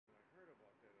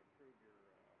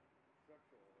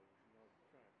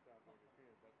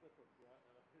That's what, yeah,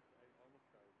 I almost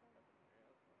got right up in my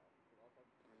ass, but I was off on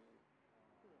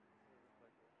it's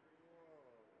like,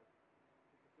 whoa.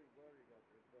 It's a big water you got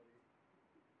there, buddy.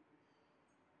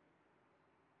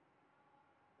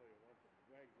 Tell you one thing,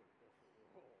 Wags are supposed to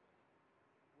roll.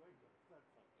 Wags would have said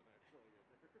something actually in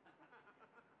there.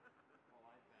 Oh,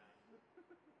 I bet.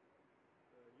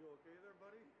 You okay there,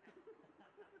 buddy? Right.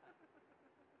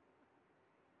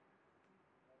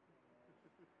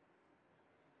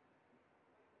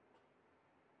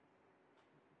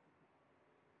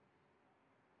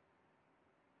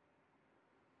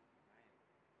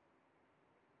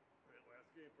 Right,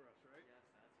 last game for us, right? Yes,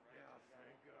 that's right. Yes,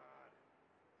 thank God.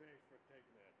 Thanks for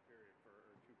taking that period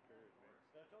or two periods, man.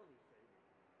 That's all you saved me.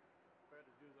 If I had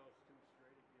to do those two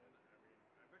straight again, I mean,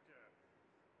 I bet you, I'm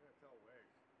gonna tell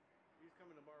Wags. He's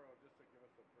coming tomorrow just to give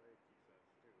us a break, he says,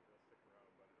 too. He'll stick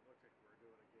around, but it looks like we're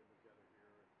doing a game together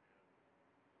here, and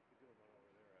he's doing one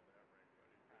over there at that rink, but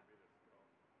he's gonna meet us to go.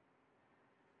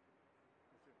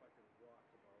 Let's see if I can walk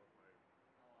tomorrow with my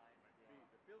feet.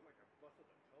 It feels like I'm busted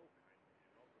a toe, kind of,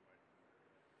 you know, for my,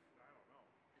 I don't know.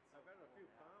 So I've had a few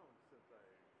cold, pounds since I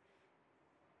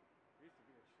used to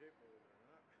be in shape, believe it or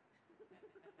not.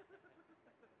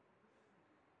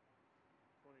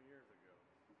 20 years ago.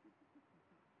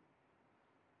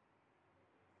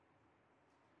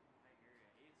 I hear you.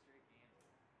 8 straight games.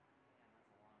 Man, that's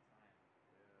a long time.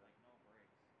 Yeah. Like no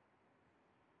breaks.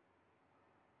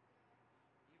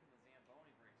 Even the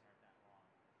Zamboni breaks aren't that long.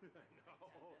 I know.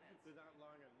 Like 10 minutes. They're not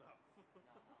long enough. No,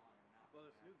 not long enough. Well,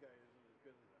 this new guy isn't as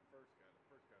good as that first guy. The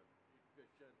first guy was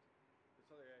efficient. This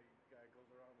other guy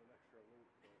goes around an extra loop,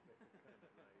 so it makes it kind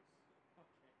of nice.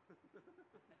 Okay.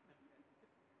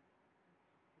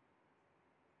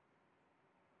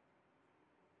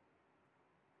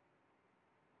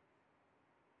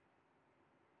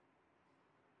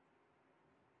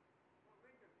 What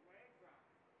ring is Wags on?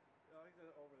 Oh, he's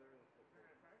over there in the football.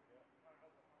 Yeah.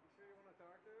 You sure you want to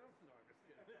talk to him? No, I'm just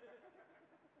kidding.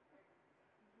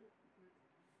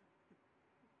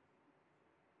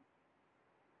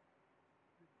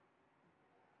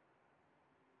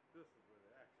 This is where the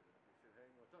action is. You should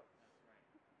hang with us. That's right.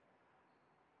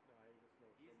 No, he just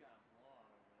knows. He's got a blowout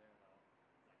over there, though.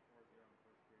 It's like 4-0 in the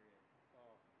first period.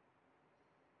 Oh.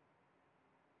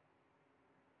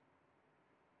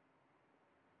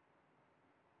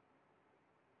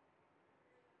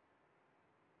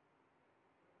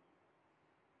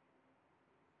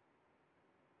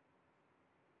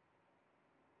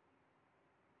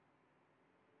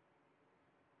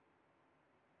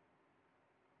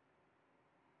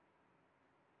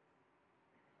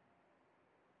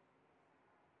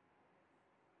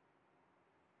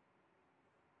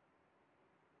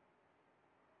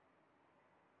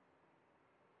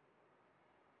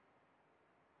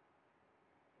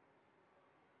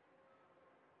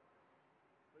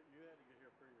 But you had to get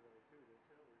here pretty early too, didn't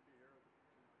you?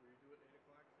 Were you due at 8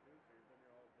 o'clock too? So you've been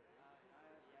here all day? Yeah,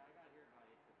 I got here about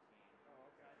 8:15. Oh,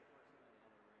 okay. Decided to work some in the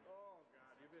other room. Oh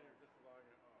God, you've been here just as long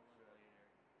as a little later.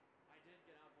 I did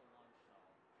get out to lunch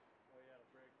though. Oh, you had to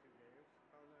break 2 games?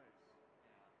 How nice. Yeah,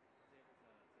 I was able to get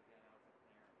out to Panera for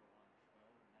lunch, but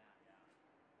other than that, yeah.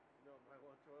 You know what my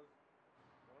lunch was?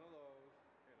 One of those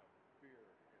and a beer.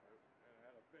 And I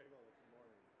had a bagel this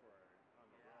morning before on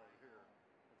the road here.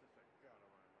 It's just like, God,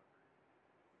 I'm hungry.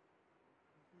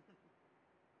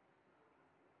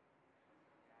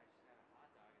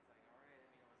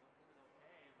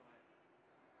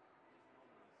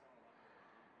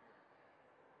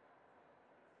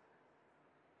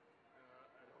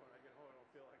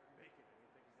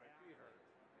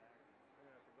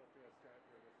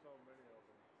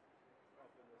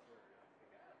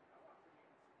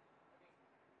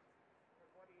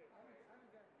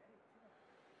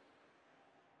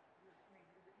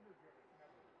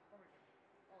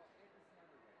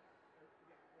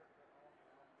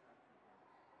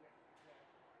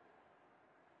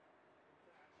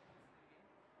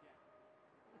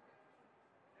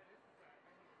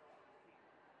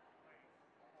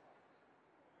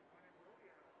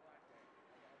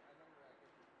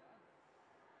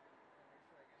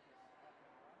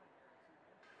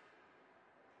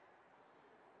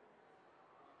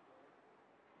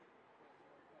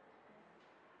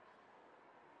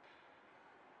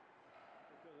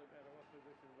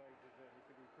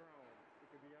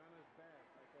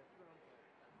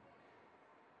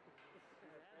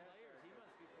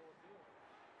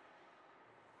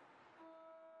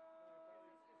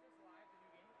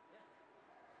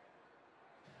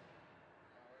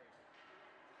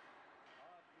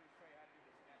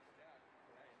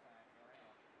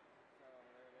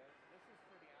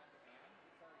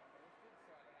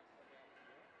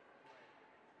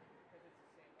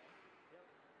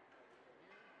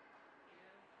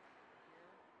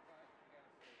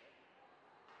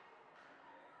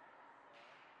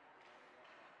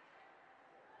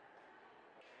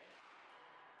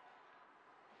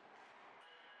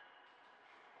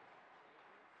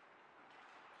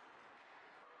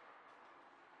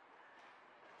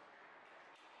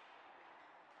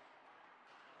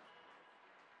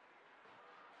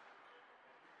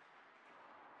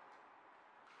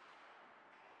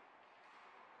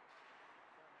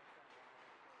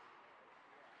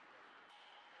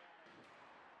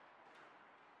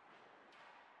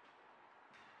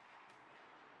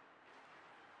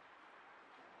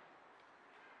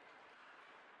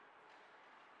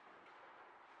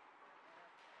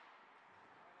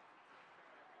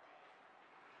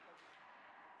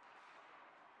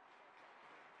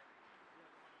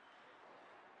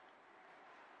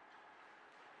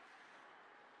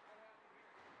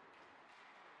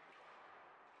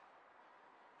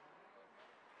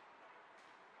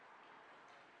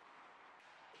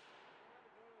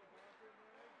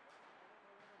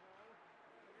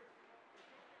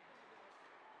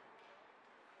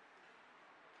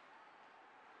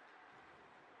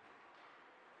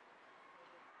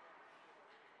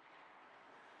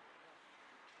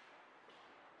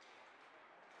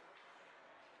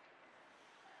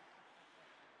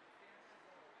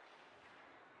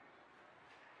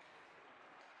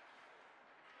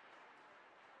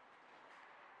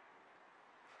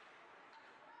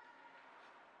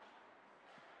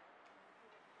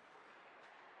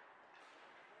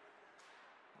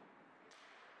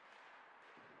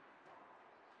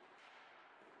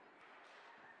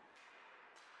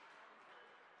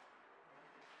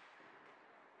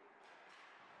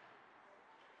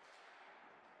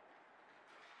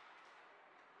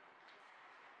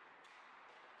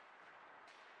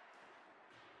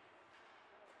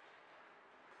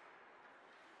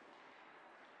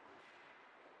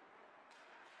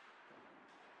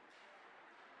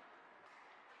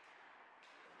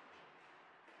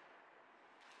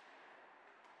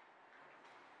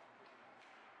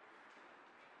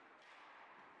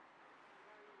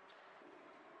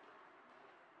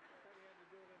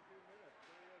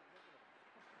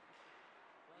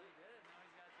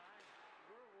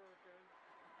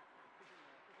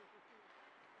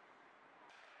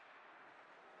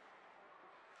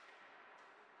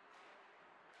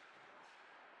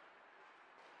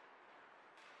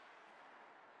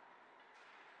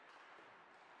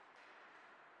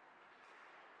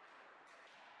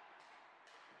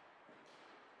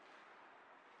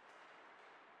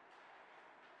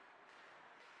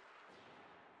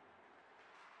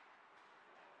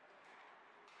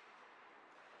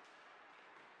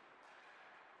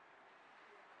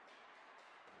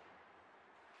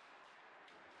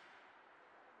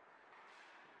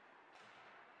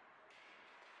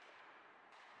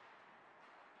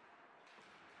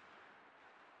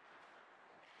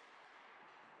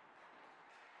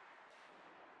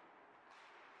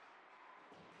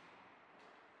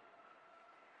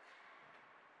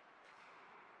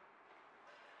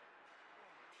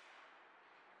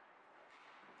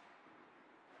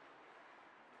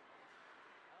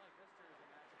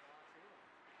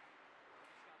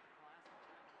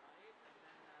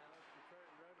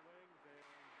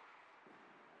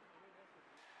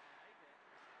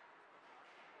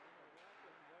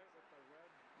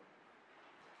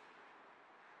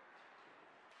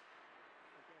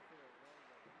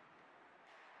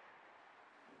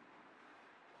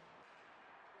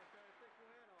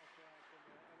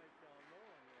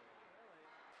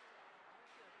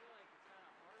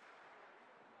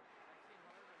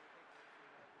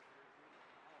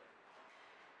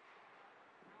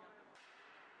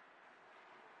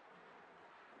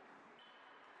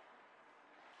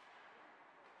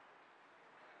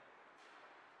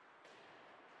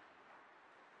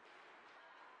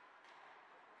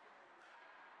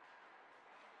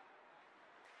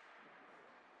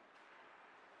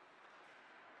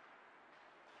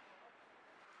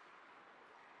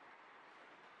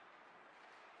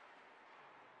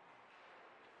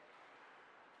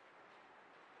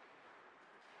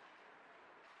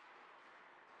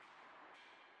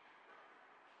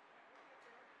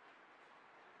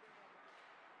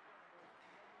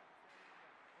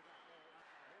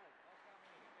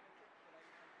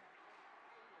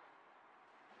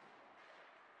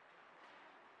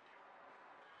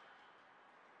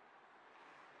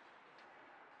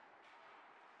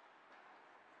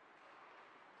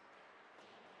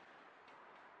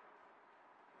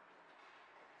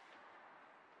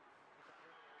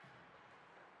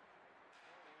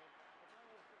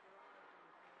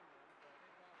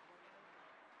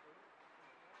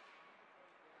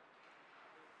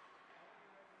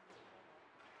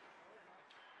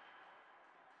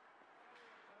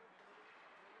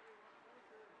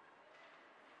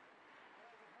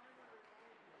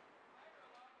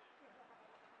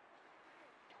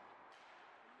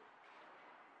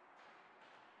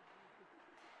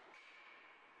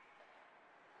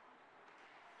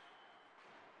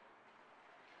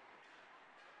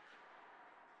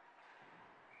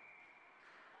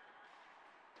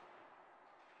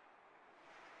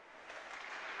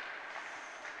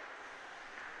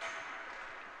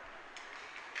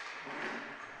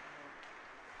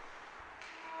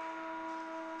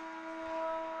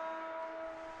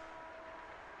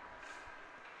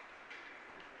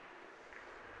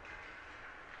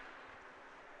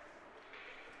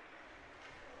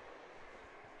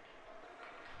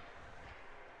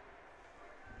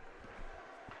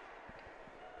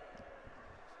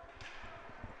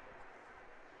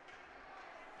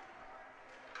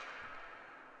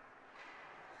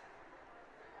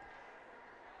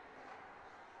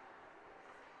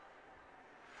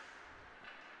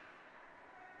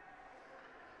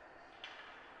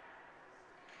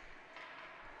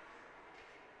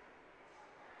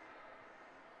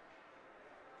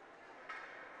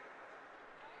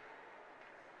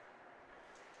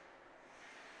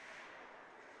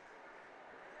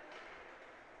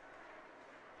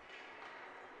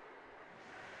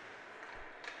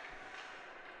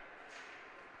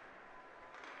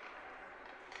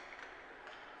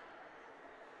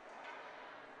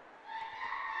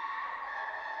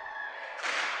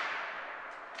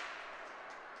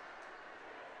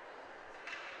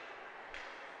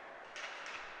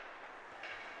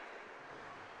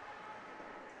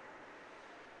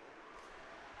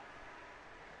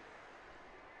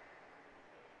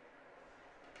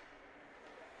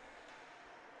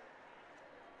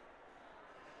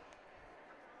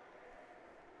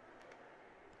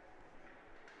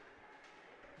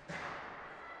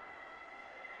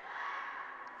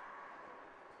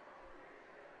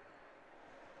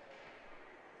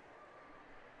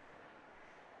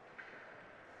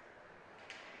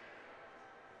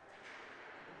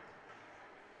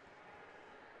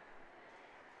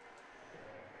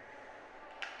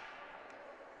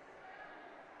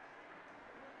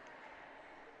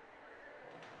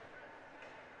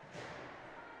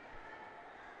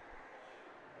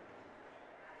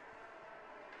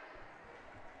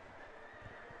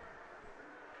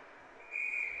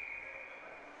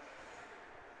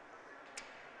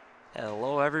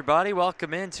 Hello everybody,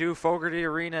 welcome into Fogarty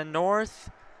Arena North.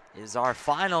 It is our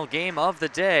final game of the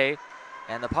day,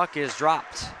 and the puck is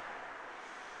dropped.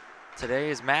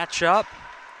 Tonight's matchup,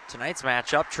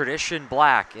 Tradition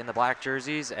Black in the black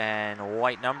jerseys and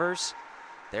white numbers.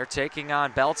 They're taking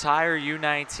on Belle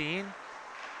U19,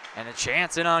 and a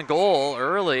chance in on goal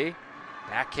early.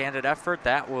 Backhanded effort,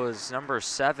 that was number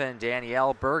 7,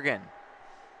 Danielle Bergen.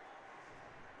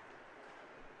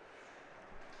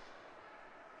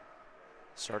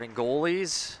 Starting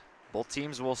goalies, both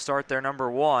teams will start their number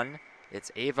 1.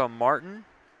 It's Ava Martin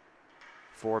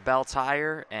for Belle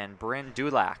Tire and Bryn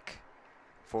Dulac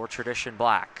for Tradition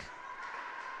Black.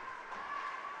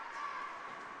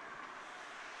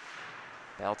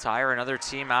 Belle Tire, another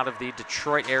team out of the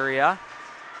Detroit area.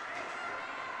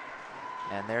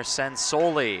 And there's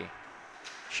Sensoli.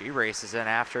 She races in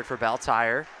after it for Belle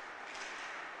Tire.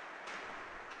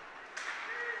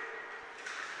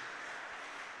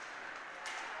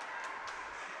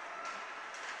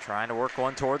 Trying to work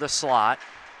one toward the slot.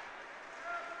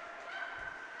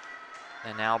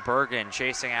 And now Bergen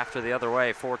chasing after the other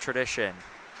way for Tradition.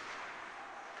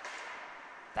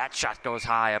 That shot goes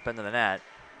high up into the net.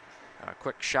 A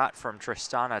quick shot from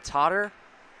Tristana Totter.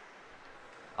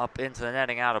 Up into the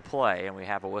netting, out of play, and we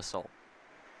have a whistle.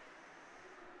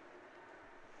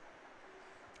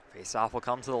 Face-off will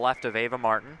come to the left of Ava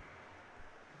Martin.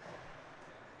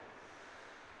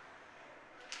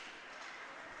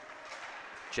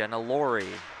 Jenna Laurie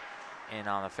in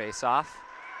on the face-off.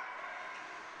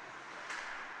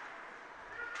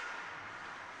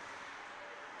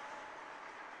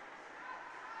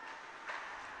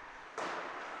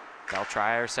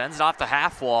 Beltrier sends it off the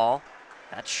half wall.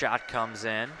 That shot comes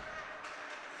in.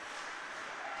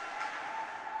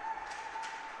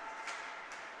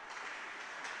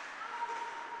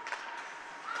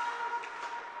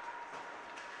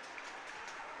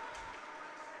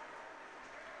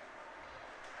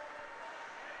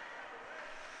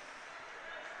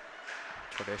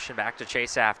 Tradition back to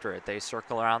chase after it. They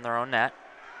circle around their own net.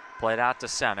 Played out to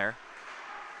center.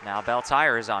 Now Belle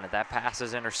Tire is on it. That pass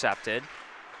is intercepted.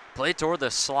 Played toward the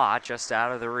slot, just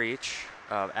out of the reach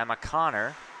of Emma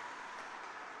Connor.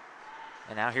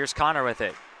 And now here's Connor with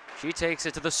it. She takes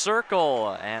it to the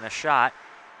circle, and a shot.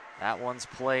 That one's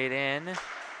played in.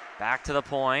 Back to the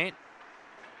point.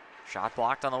 Shot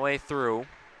blocked on the way through.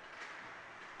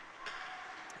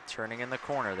 Turning in the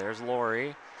corner, there's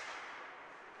Laurie.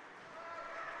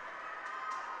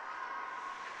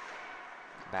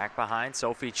 Back behind,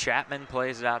 Sophie Chapman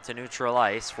plays it out to neutral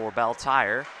ice for Belle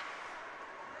Tire.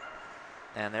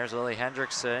 And there's Lily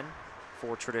Hendrickson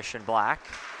for Tradition Black.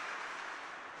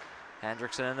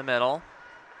 Hendrickson in the middle.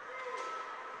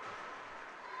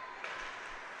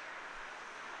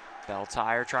 Belle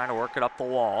Tire trying to work it up the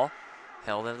wall.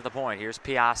 Held into the point. Here's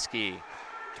Piaski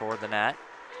toward the net.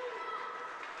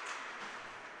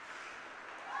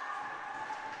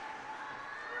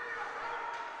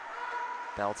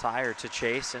 Belle Tire to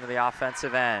chase into the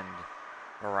offensive end.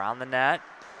 Around the net.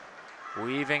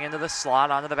 Weaving into the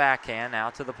slot onto the backhand. Now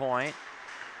to the point.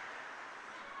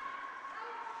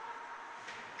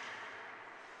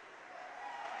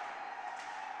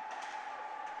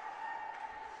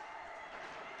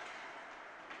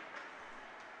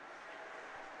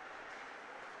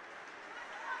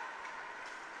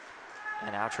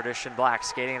 And now Tradition Black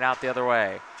skating it out the other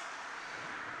way.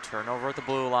 Turnover at the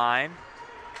blue line.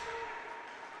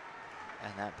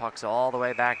 And that puck's all the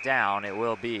way back down. It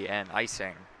will be an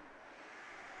icing.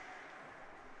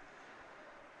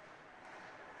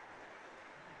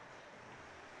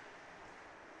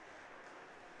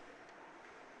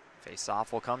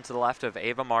 Face-off will come to the left of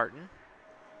Ava Martin.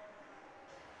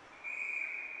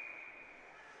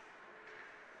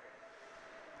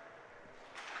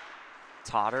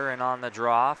 Totter in on the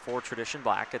draw for Tradition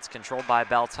Black. It's controlled by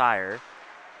Belle Tire.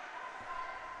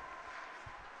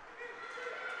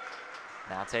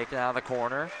 Now taken out of the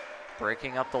corner,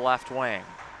 breaking up the left wing.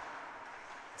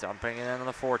 Dumping it into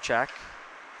the forecheck.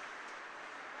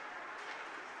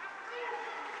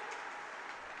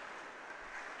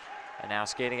 And now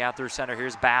skating out through center,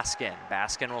 here's Baskin.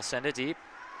 Baskin will send it deep.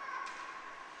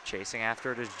 Chasing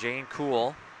after it is Jane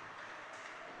Kuhl.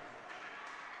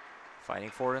 Fighting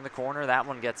for it in the corner. That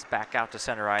one gets back out to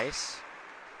center ice.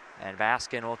 And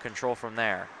Baskin will control from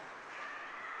there.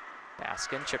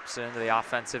 Baskin chips it into the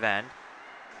offensive end.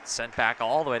 Sent back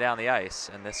all the way down the ice,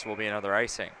 and this will be another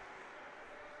icing.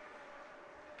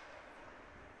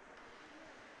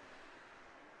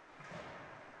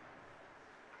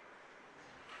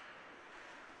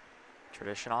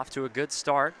 Tradition off to a good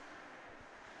start.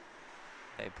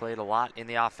 They played a lot in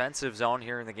the offensive zone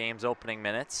here in the game's opening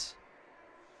minutes.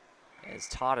 as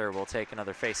Totter will take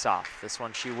another face-off. This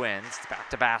one she wins. It's back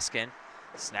to Baskin.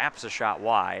 Snaps a shot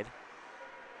wide.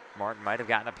 Martin might have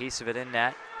gotten a piece of it in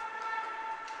net.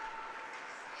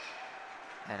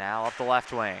 And now up the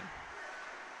left wing.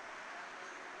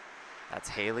 That's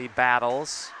Haley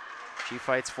Battles. She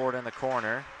fights for it in the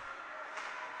corner.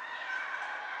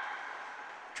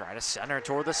 Try to center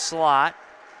toward the slot.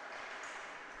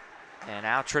 And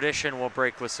now Tradition will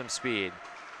break with some speed.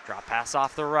 Drop pass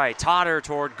off the right. Totter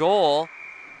toward goal.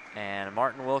 And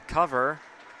Martin will cover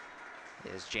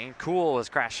as Jane Kuhl is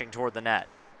crashing toward the net.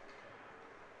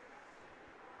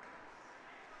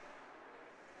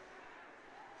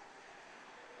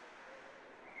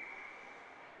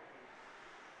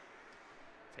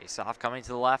 Face-off coming to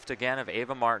the left again of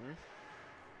Ava Martin.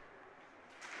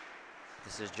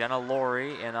 This is Jenna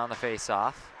Laurie in on the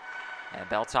face-off. And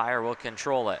Belle will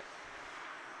control it.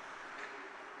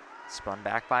 Spun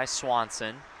back by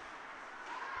Swanson.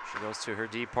 She goes to her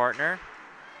D partner.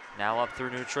 Now up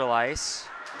through neutral ice.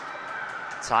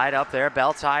 Tied up there.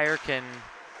 Belle can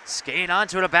skate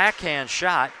onto it, a backhand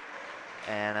shot.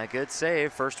 And a good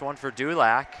save. First one for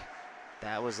Dulac.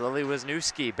 That was Lily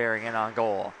Wisniewski bearing in on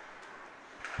goal.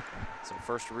 So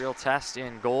first real test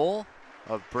in goal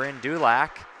of Bryn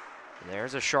Dulac.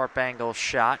 There's a sharp angle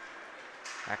shot.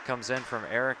 That comes in from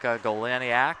Erica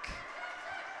Golaniak.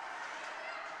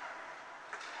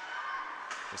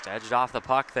 Just edged off the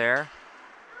puck there.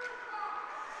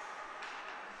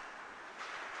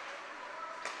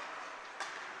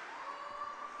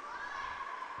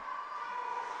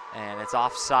 And it's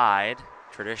offside.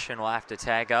 Tradition will have to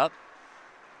tag up,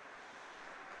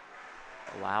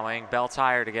 allowing Belle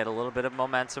to get a little bit of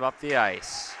momentum up the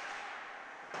ice.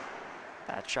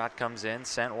 That shot comes in,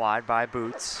 sent wide by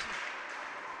Boots.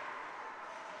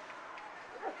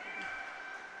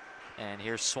 And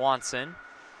here's Swanson,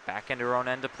 back into her own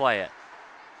end to play it.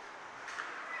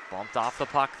 Bumped off the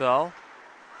puck though.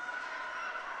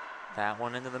 That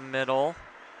one into the middle.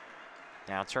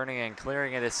 Now turning and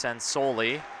clearing it is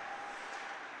Sensoli.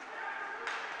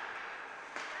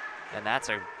 And that's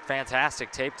a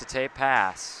fantastic tape-to-tape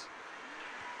pass.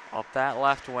 Up that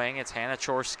left wing, it's Hannah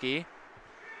Chorsky.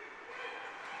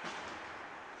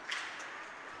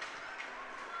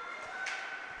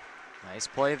 Nice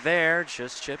play there,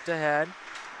 just chipped ahead.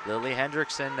 Lily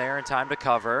Hendrickson there in time to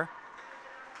cover.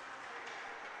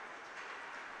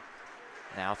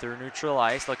 Now through neutral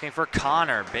ice, looking for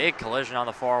Connor. Big collision on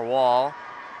the far wall.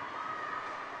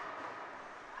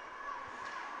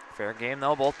 Fair game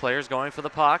though, both players going for the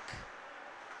puck.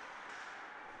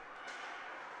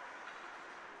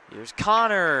 Here's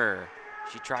Connor.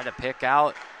 She tried to pick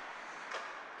out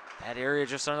that area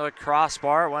just under the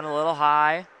crossbar. It went a little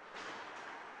high.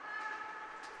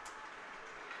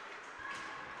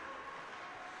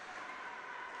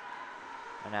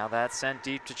 And now that's sent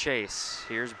deep to Chase.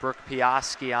 Here's Brooke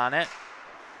Piaski on it.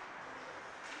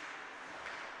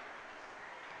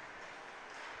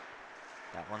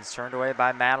 That one's turned away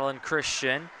by Madeline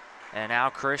Christian. And now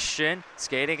Christian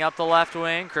skating up the left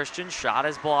wing. Christian's shot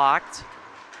is blocked.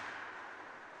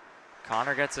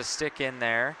 Connor gets a stick in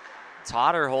there.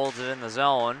 Totter holds it in the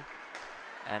zone.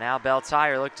 And now Belle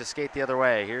look to skate the other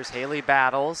way. Here's Haley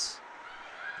Battles.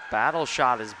 Battles'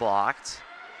 shot is blocked.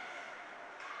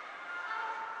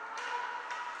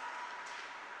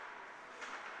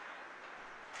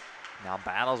 Now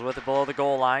Battles with it below the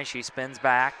goal line. She spins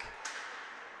back.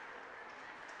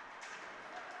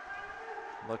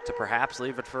 Look to perhaps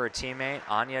leave it for a teammate,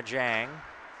 Anya Jang.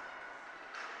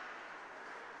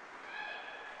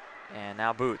 And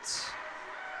now Boots.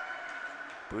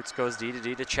 Boots goes D to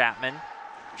D to Chapman.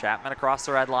 Chapman across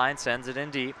the red line, sends it in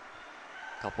deep.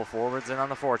 Couple forwards in on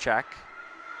the forecheck.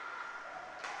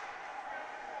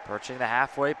 Approaching the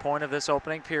halfway point of this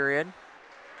opening period.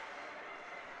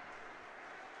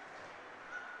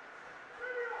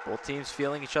 Both teams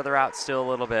feeling each other out still a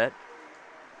little bit.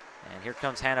 And here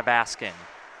comes Hannah Baskin.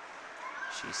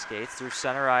 She skates through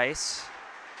center ice.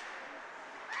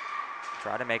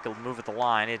 Try to make a move at the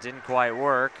line. It didn't quite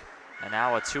work. And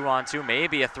now a 2-on-2,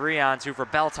 maybe a 3-on-2 for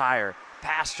Belle.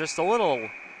 Pass just a little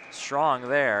strong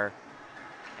there.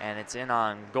 And it's in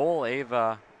on goal.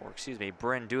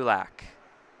 Bryn Dulac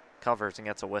covers and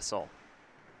gets a whistle.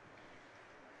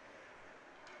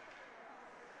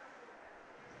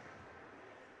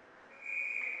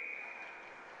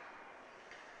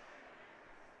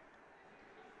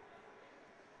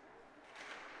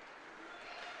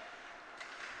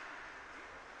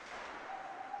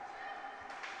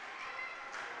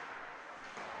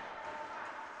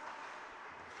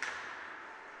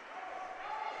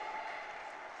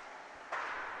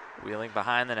 Wheeling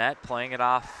behind the net, playing it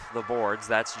off the boards.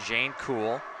 That's Jane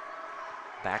Kuhl.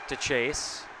 Back to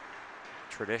Chase.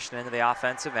 Tradition into the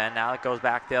offensive end. Now it goes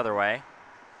back the other way.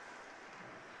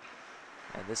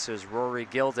 And this is Rory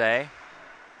Gilday.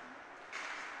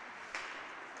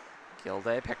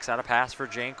 Gilday picks out a pass for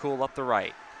Jane Kuhl up the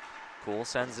right. Kuhl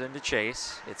sends it into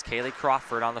Chase. It's Kaylee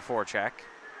Crawford on the forecheck.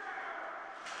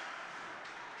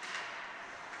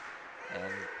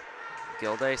 And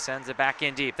Gilday sends it back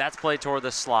in deep. That's played toward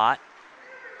the slot.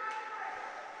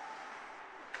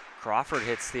 Crawford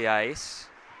hits the ice.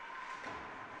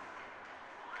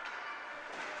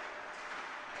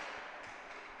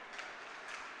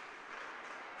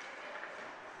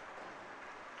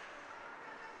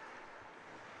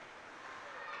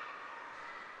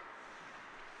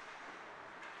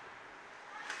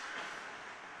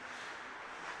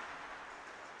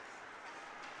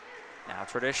 Now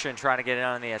Tradition trying to get in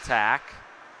on the attack.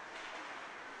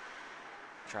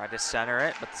 Tried to center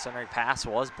it, but the centering pass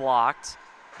was blocked.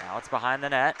 Now it's behind the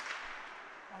net.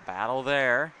 A battle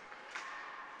there.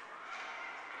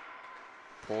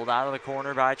 Pulled out of the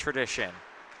corner by Tradition.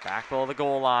 Back below the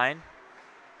goal line.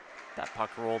 That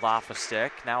puck rolled off a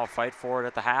stick. Now a fight for it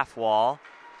at the half wall.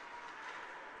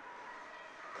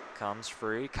 Comes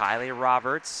free. Kylie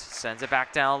Roberts sends it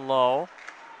back down low.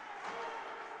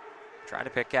 Trying to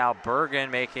pick out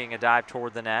Bergen, making a dive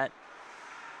toward the net.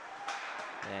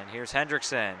 And here's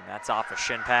Hendrickson. That's off a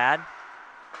shin pad.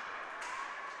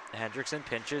 Hendrickson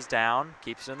pinches down,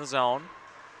 keeps it in the zone.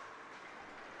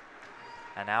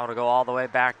 And now it'll go all the way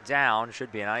back down.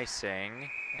 Should be an icing,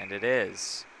 and it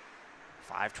is.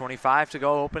 5:25 to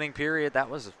go, opening period. That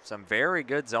was some very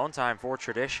good zone time for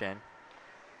Tradition.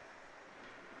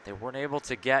 They weren't able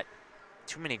to get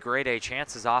too many grade A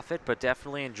chances off it, but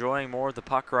definitely enjoying more of the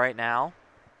puck right now.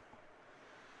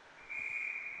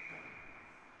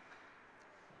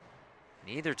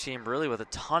 Neither team really with a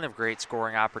ton of great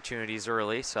scoring opportunities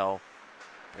early, so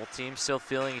both teams still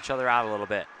feeling each other out a little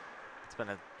bit. It's been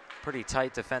a pretty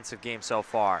tight defensive game so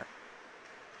far.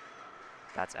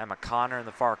 That's Emma Connor in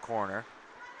the far corner.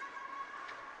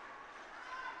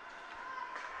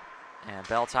 And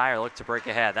Belle Tire looked to break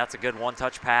ahead. That's a good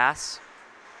one-touch pass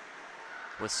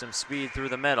with some speed through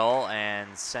the middle,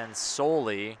 and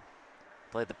Sensoli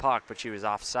played the puck, but she was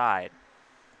offside.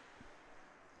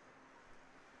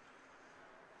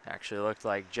 Actually looked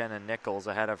like Jenna Nichols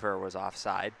ahead of her was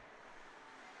offside.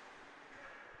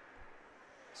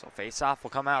 So face-off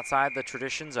will come outside the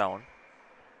Tradition zone.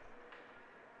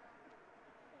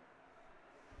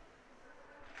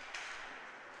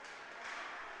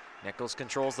 Nichols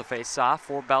controls the face-off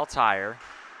for Belle Tire.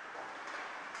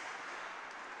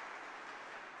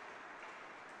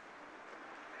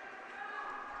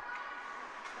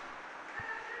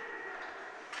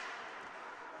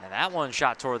 And that one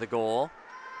shot toward the goal.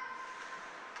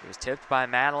 It was tipped by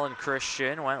Madeline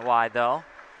Christian, went wide though.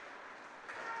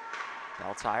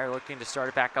 Belle Tire looking to start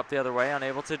it back up the other way,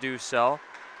 unable to do so.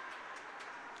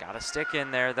 Got a stick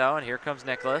in there though, and here comes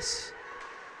Nicholas.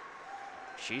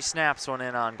 She snaps one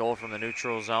in on goal from the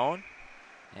neutral zone,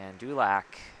 and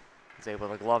Dulac is able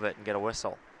to glove it and get a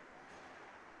whistle.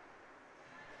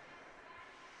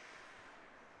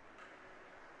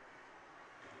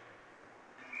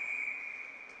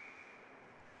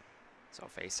 So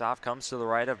face-off comes to the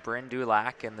right of Bryn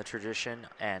Dulac in the Tradition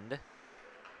end.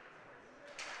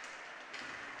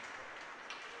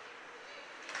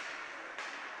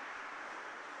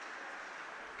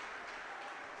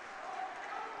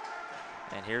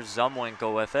 And here's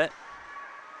Zumwinkle with it.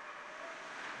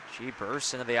 She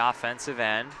bursts into the offensive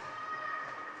end.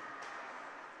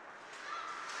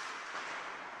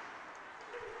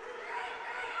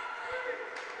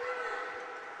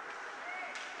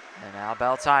 And now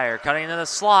Belle Tire cutting into the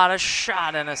slot, a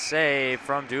shot and a save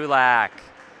from Dulac.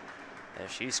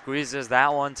 If she squeezes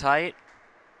that one tight.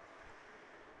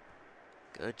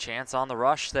 Good chance on the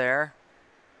rush there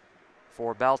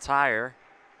for Belle Tire.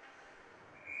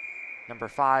 Number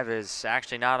 5 is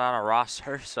actually not on a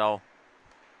roster, so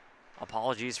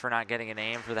apologies for not getting a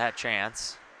name for that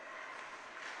chance.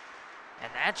 And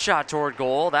that shot toward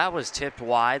goal, that was tipped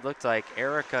wide. Looked like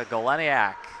Erica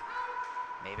Goleniak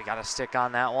maybe got a stick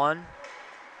on that one.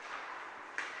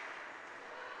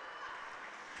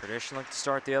 Tradition looked to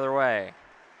start the other way.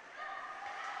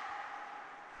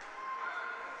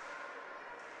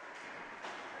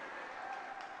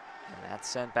 And that's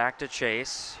sent back to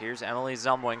Chase. Here's Emily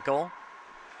Zumwinkle.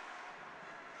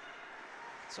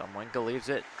 Zumwinkle leaves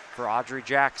it for Audrey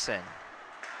Jackson.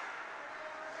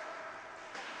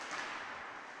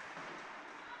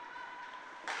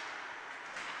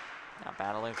 Now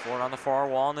battling for it on the far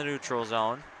wall in the neutral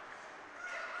zone.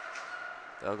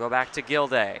 They'll go back to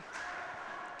Gilday.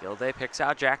 Gilday picks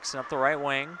out Jackson up the right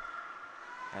wing.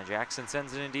 And Jackson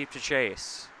sends it in deep to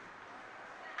Chase.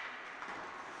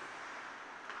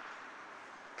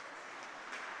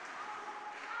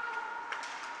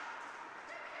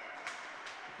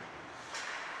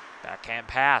 Backhand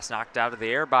pass knocked out of the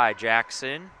air by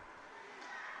Jackson.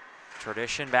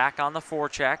 Tradition back on the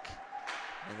forecheck.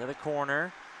 Into the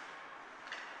corner.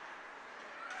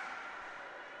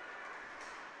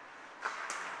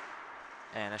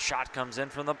 And a shot comes in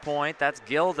from the point. That's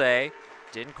Gilday.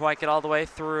 Didn't quite get all the way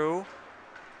through.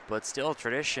 But still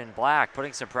Tradition Black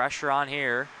putting some pressure on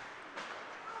here.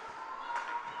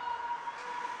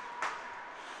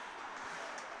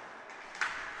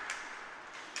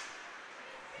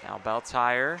 Now Belle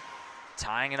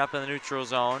tying it up in the neutral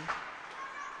zone.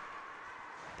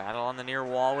 Battle on the near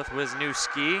wall with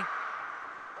Wisniewski.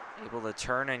 Able to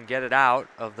turn and get it out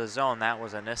of the zone. That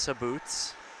was Anissa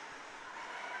Boots.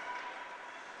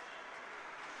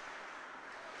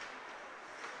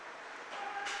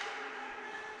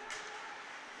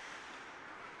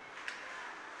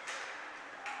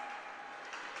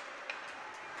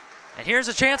 And here's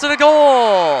a chance at a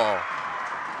goal.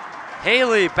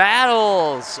 Haley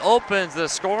Battles opens the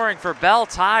scoring for Belle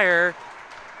Tire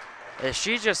as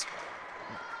she just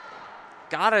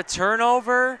got a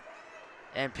turnover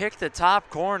and picked the top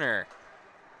corner.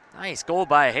 Nice goal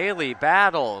by Haley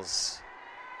Battles.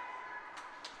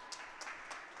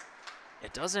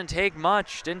 It doesn't take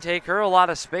much. Didn't take her a lot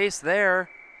of space there.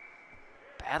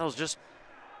 Battles just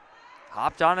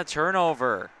hopped on a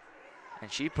turnover,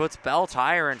 and she puts Belle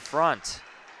Tire in front.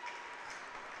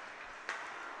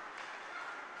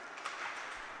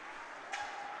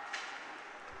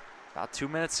 About 2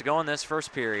 minutes to go in this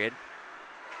first period.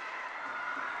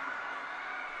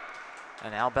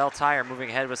 And now Belle Tire moving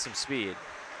ahead with some speed.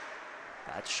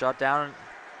 That's shut down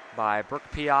by Brooke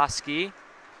Piaski.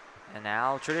 And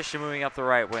now Tradition moving up the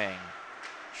right wing.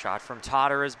 Shot from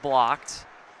Totter is blocked.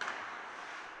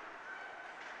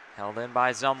 Held in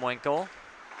by Zumwinkle.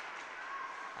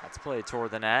 That's played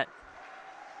toward the net.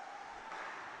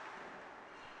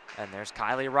 And there's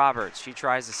Kylie Roberts. She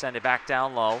tries to send it back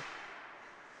down low.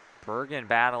 Bergen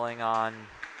battling on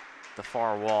the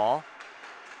far wall.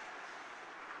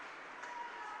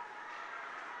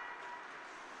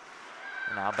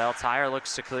 And now Belle Tire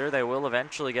looks to clear. They will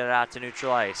eventually get it out to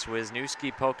neutral ice.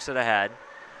 Wisniewski pokes it ahead.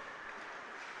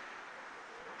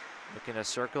 Looking to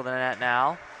circle the net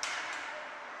now.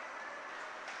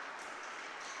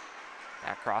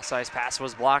 That cross ice pass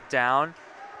was blocked down.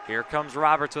 Here comes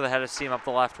Roberts with a head of steam up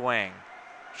the left wing.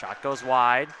 Shot goes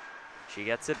wide. She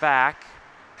gets it back.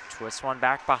 Twists one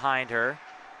back behind her.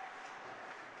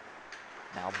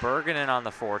 Now Bergen in on the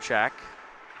forecheck.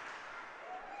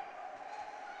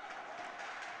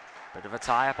 Bit of a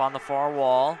tie up on the far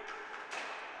wall.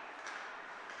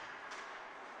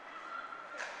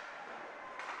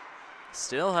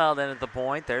 Still held in at the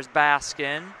point. There's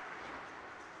Baskin.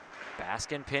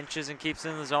 Baskin pinches and keeps it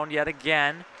in the zone yet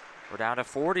again. We're down to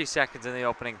 40 seconds in the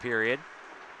opening period.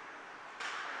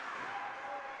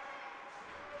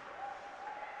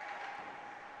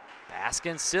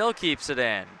 Baskin still keeps it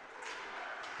in.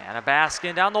 Hannah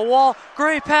Baskin down the wall.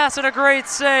 Great pass and a great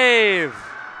save.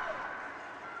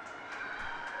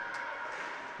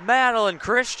 Madeline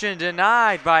Christian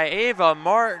denied by Ava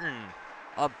Martin.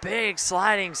 A big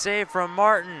sliding save from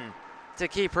Martin to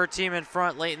keep her team in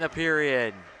front late in the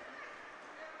period.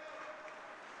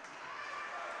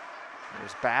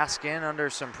 There's Baskin under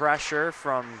some pressure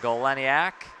from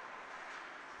Goleniak.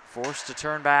 Forced to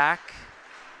turn back.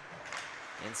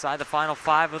 Inside the final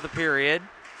 5 of the period.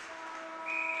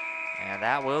 And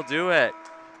that will do it.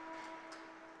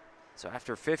 So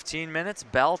after 15 minutes,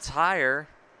 Belle Tire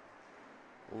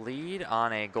lead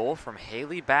on a goal from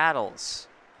Haley Battles.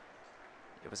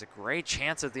 It was a great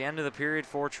chance at the end of the period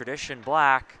for Tradition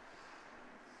Black,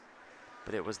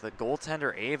 but it was the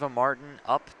goaltender Ava Martin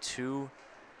up to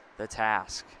the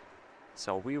task.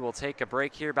 So we will take a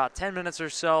break here, about 10 minutes or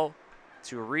so,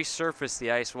 to resurface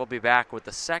the ice. We'll be back with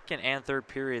the second and third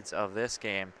periods of this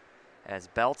game as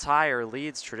Belle Tire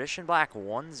leads Tradition Black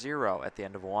 1-0 at the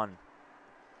end of one.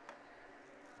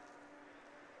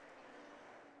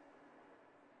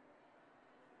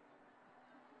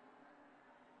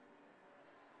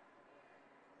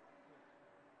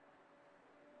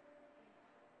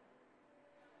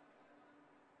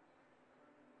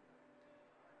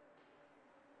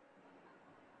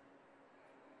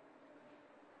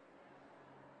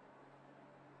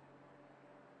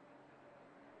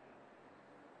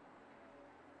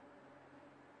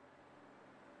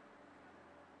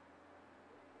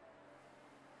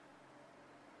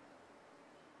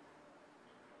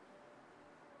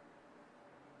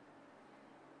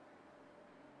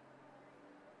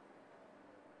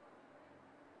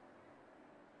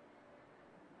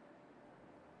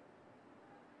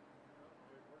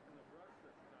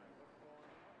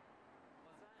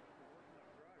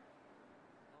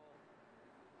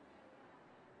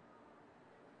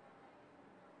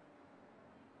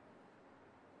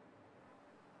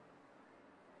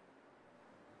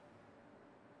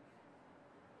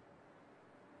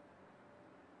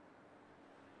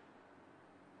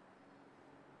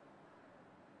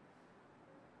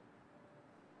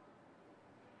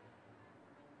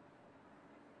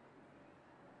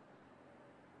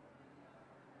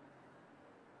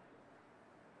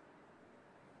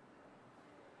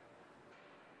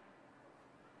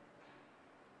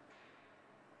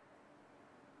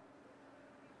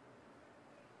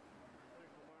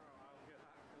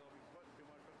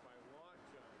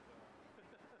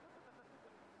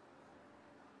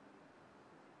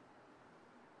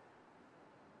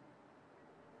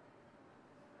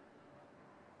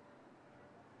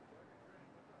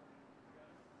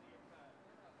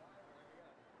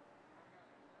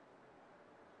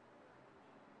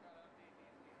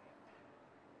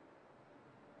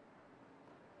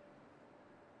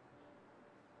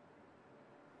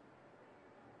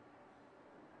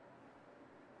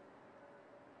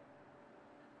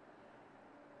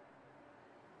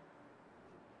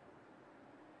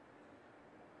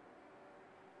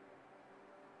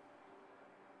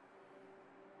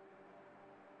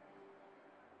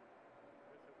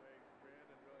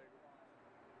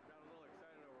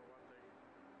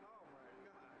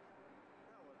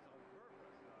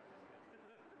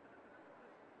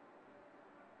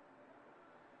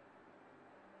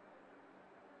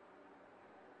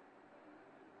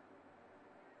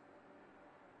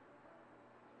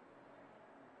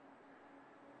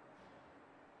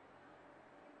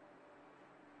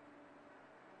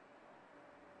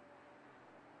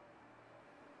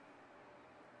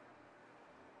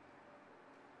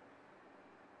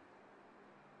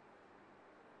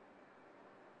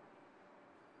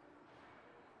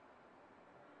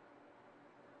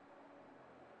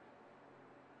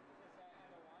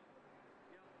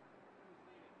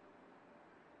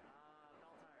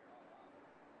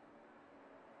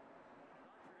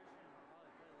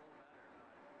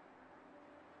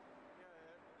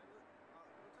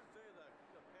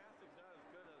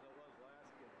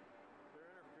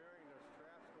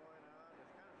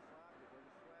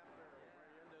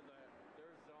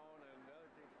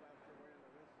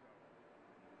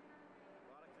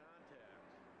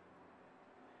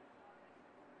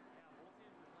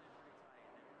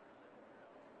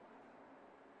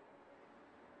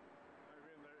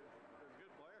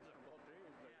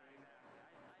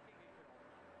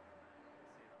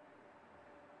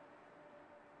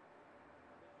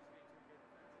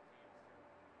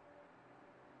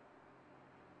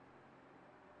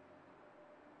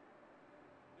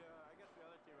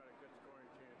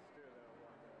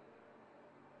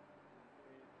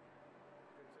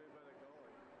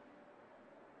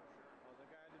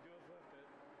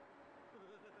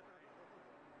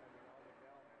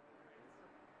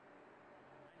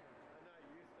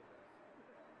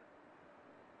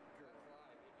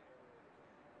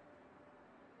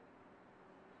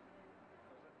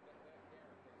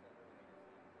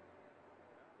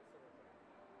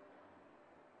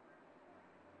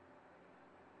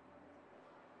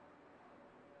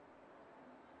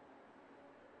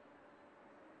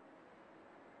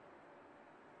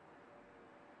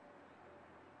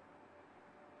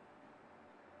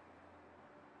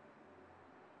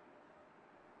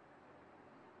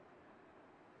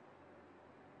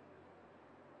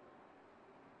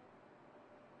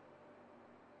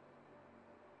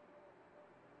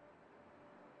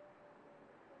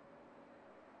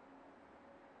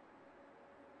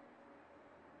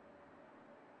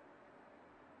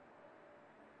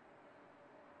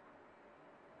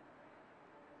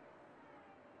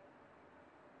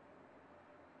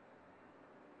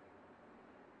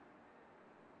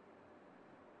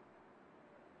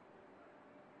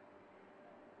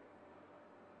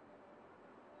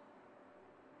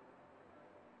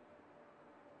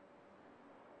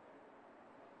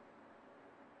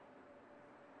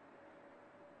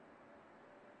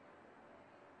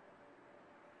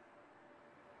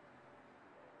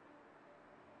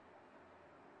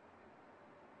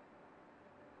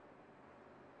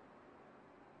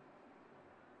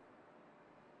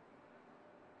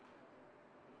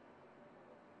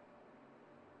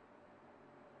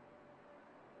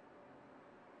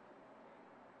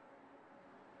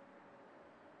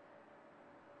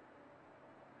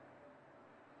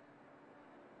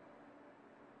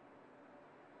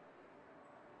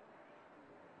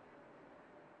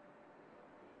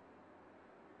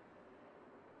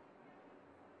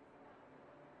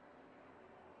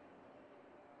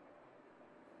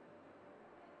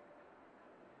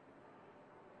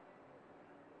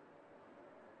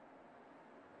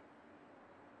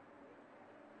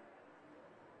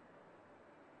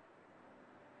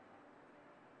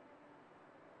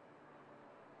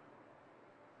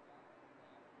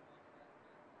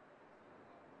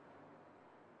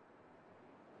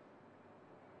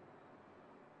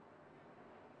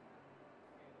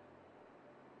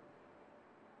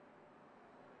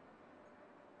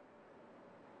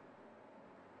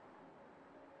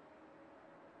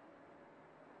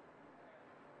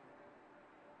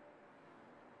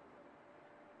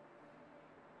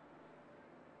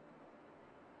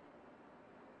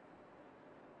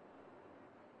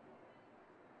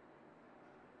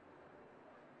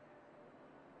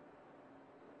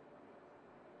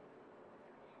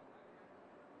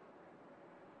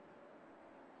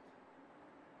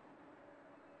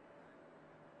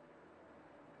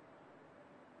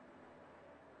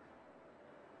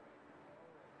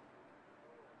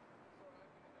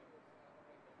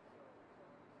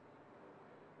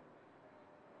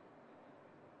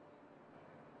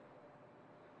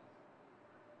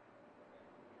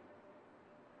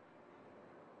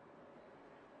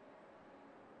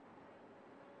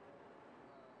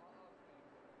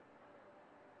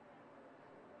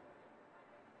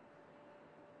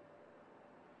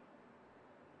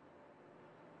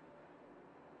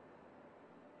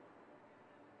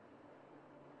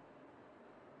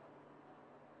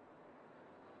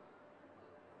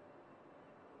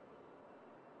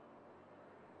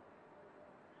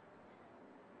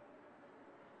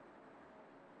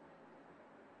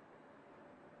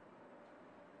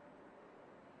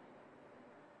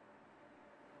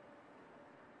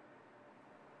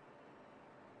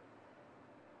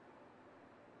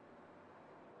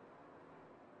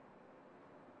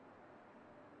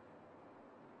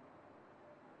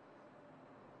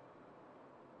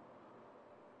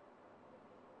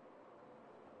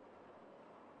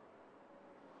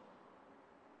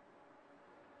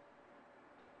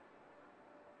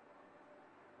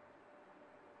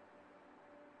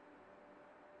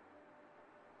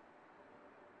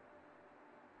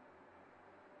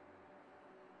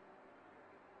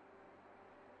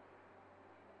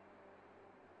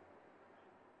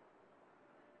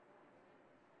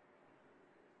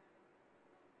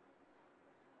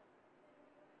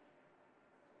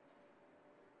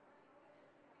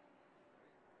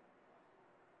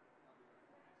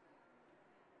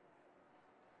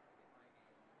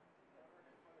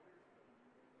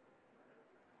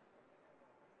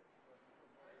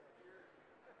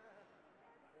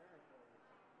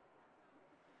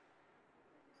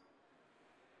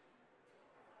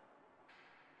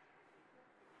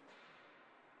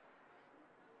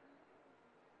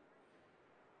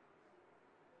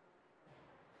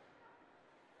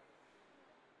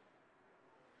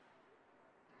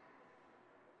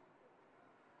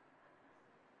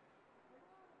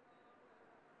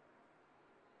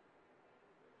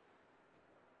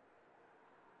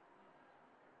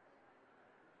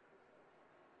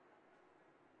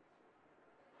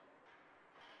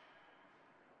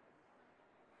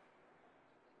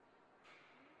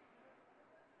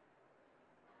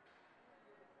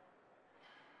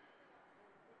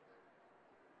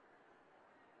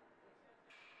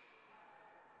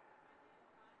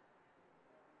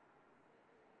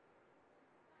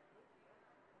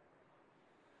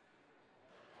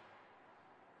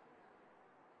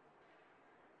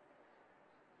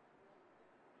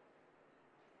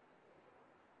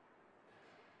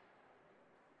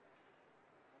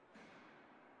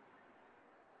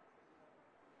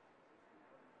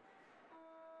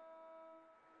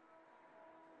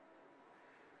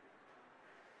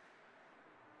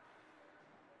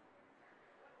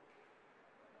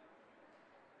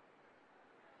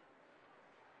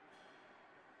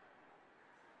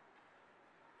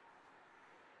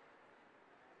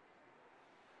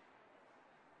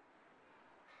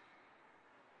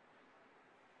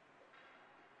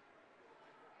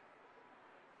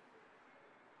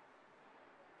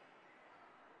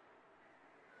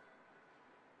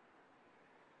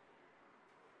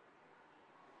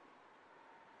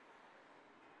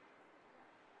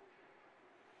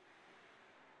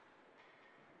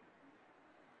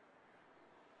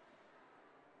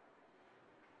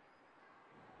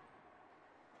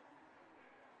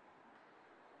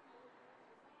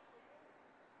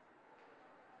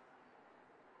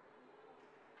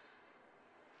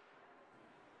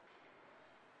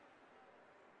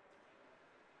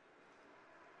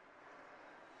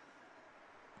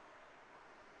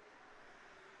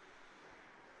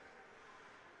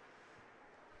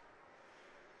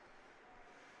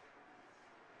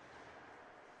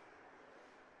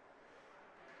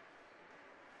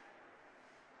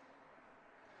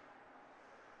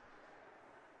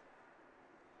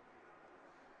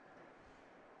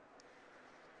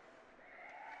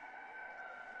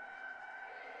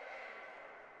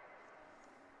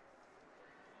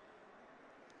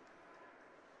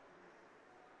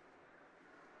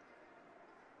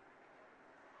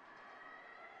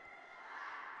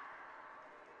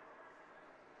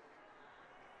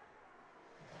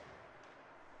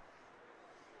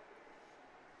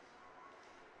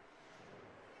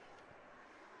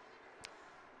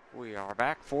 We are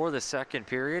back for the second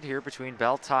period here between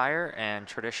Belle Tire and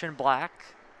Tradition Black.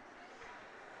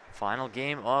 Final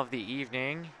game of the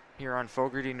evening here on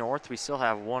Fogarty North. We still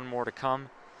have one more to come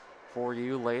for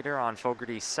you later on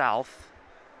Fogarty South.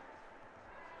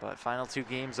 But final two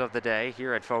games of the day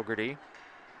here at Fogarty.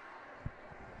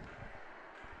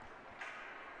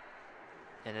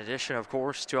 In addition, of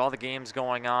course, to all the games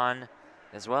going on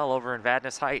as well over in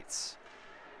Vadnais Heights.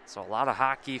 So a lot of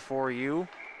hockey for you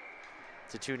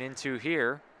to tune into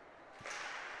here.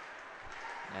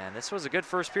 And this was a good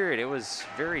first period. It was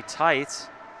very tight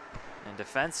and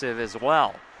defensive as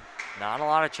well. Not a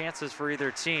lot of chances for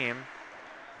either team,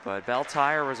 but Belle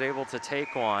Tire was able to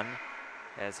take one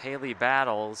as Haley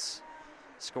Battles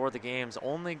scored the game's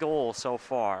only goal so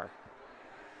far.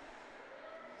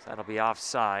 So that'll be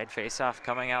offside. Face-off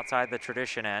coming outside the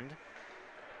Tradition end.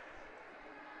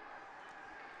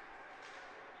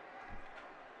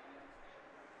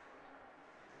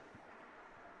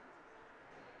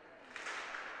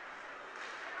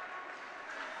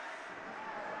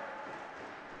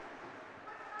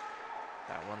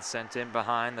 That one sent in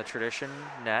behind the Tradition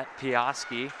net.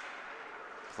 Piaski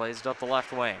plays it up the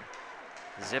left wing.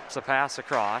 Zips a pass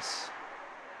across.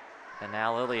 And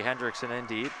now Lily Hendrickson in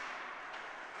deep.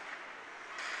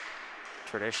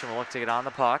 Tradition will look to get on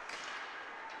the puck.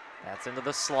 That's into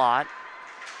the slot.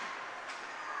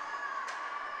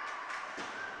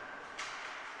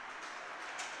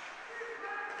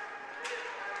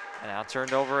 And now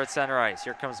turned over at center ice.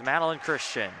 Here comes Madeline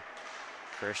Christian.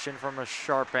 Christian from a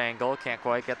sharp angle, can't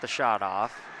quite get the shot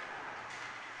off.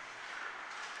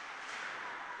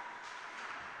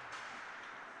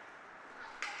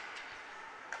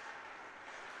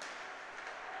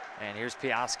 And here's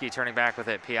Piaski turning back with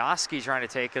it. Piaski trying to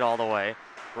take it all the way.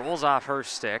 Rolls off her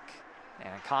stick,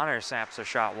 and Connor snaps a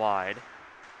shot wide.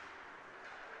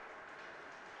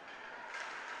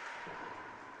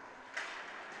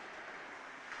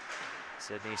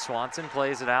 Sydney Swanson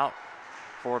plays it out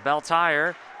for Belle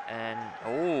Tire, and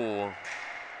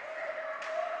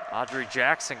Audrey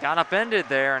Jackson got upended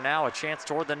there, and now a chance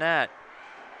toward the net.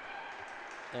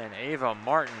 And Ava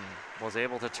Martin was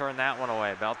able to turn that one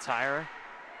away. Belle Tire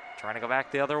trying to go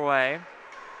back the other way.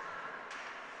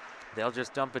 They'll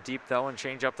just dump it deep though and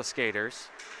change up the skaters.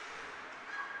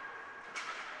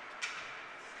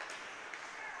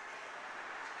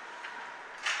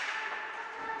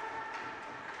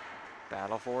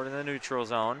 Battle forward in the neutral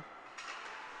zone.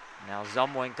 Now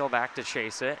Zumwinkle back to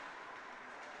chase it.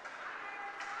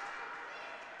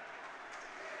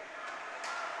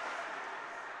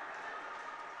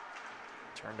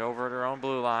 Turned over at her own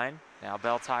blue line. Now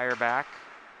Belle Tire back.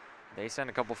 They send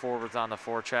a couple forwards on the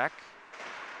forecheck.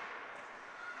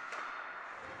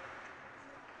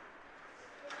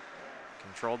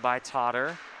 Controlled by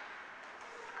Totter.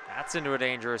 That's into a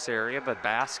dangerous area, but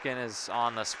Baskin is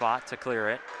on the spot to clear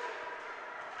it.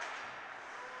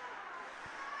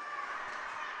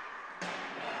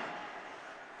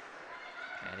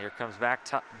 And here comes back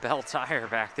Belle Tire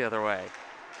back the other way.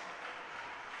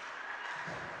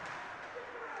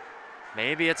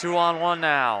 Maybe a 2-on-1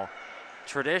 now.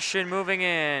 Tradition moving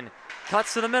in.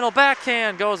 Cuts to the middle,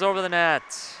 backhand, goes over the net.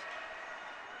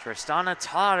 Tristana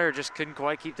Totter just couldn't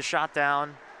quite keep the shot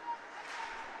down.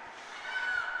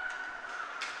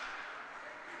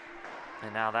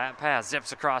 And now that pass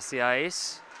zips across the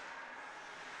ice.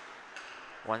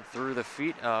 Went through the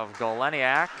feet of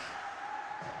Goleniak.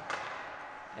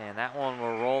 And that one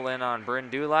will roll in on Bryn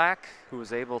Dulac, who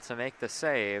was able to make the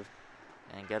save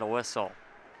and get a whistle.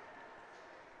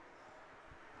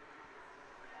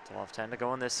 12:10 to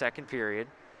go in this second period.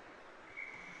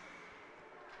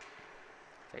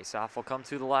 Face-off will come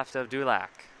to the left of Dulac.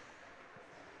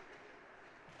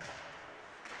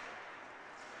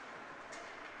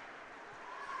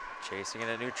 Chasing it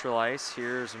at neutral ice.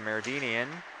 Here's Merdinian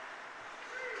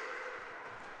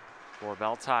for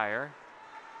Belle Tire.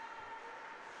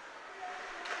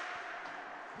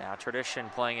 Now Tradition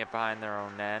playing it behind their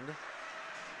own end.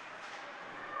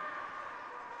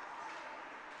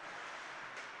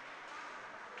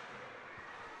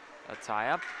 A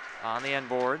tie-up on the end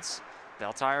boards.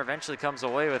 Belle Tire eventually comes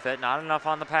away with it. Not enough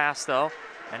on the pass, though.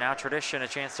 And now Tradition a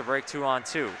chance to break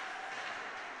 2-on-2.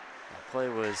 That play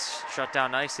was shut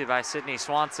down nicely by Sydney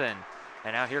Swanson.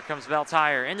 And now here comes Belle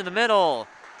Tire into the middle.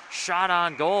 Shot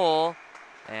on goal.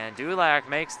 And Dulac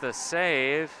makes the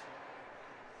save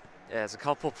as a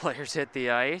couple players hit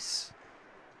the ice,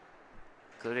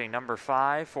 including number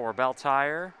 5 for Belle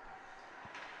Tire.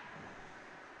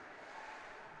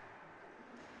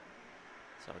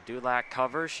 So Dulac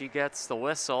covers, she gets the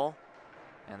whistle,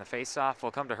 and the face-off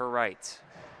will come to her right.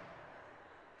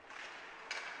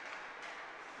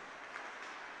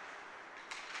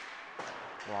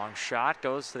 Long shot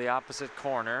goes to the opposite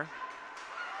corner.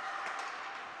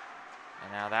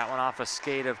 And now that one off a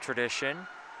skate of Tradition.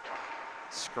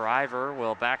 Scriver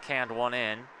will backhand one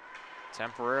in.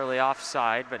 Temporarily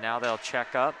offside, but now they'll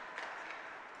check up.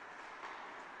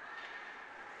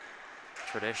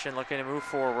 Tradition looking to move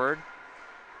forward.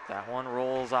 That one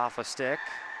rolls off a stick.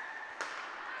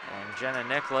 And Jenna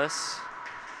Nicholas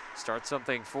starts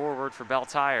something forward for Belle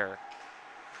Tire.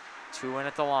 2 in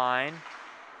at the line.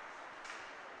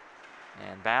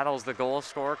 And battles the goal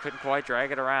scorer, couldn't quite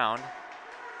drag it around.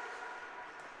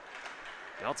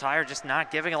 Belle Tire just not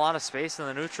giving a lot of space in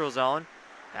the neutral zone.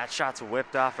 That shot's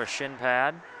whipped off a shin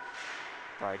pad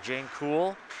by Jane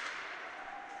Kuhl.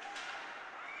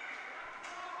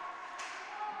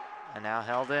 And now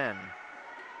held in.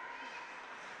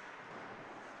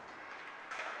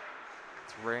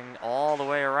 Let's ring all the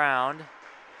way around.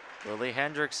 Lily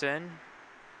Hendrickson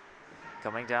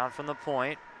coming down from the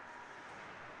point.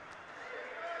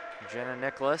 Jenna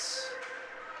Nicholas.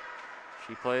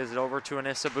 She plays it over to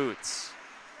Anissa Boots.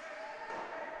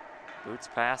 Boots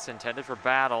pass intended for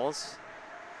Battles.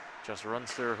 Just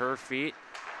runs through her feet.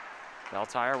 Belle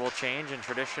Tire will change and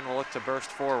Tradition will look to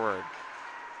burst forward.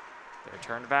 They're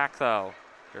turned back though.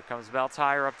 Here comes Belle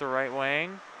Tire up the right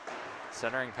wing.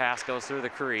 Centering pass goes through the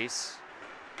crease.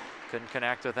 Couldn't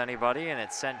connect with anybody and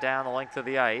it's sent down the length of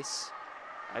the ice.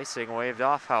 Icing waved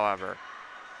off, however.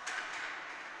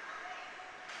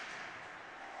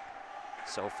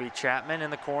 Sophie Chapman in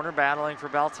the corner battling for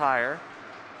Belle Tire.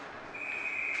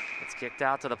 It's kicked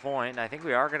out to the point, and I think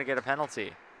we are going to get a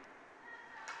penalty.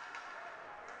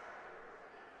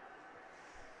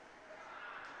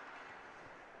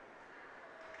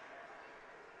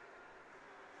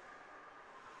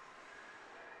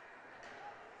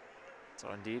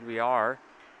 So indeed we are.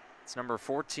 It's number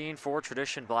 14 for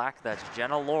Tradition Black. That's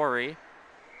Jenna Laurie.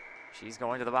 She's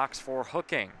going to the box for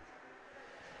hooking.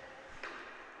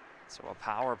 So a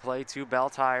power play to Belle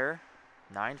Tire.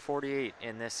 9:48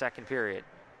 in this second period.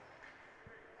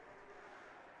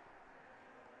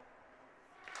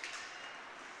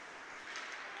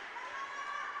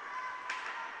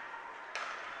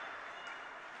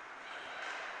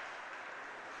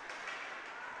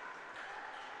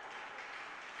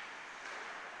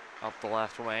 Up the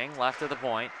left wing, left of the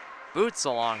point. Boots a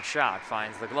long shot,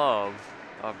 finds the glove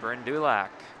of Bryn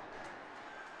Dulac.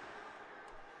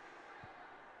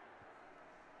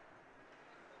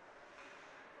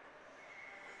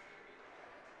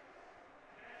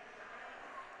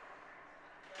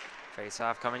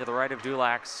 Face-off coming to the right of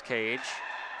Dulac's cage.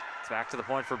 It's back to the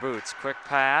point for Boots. Quick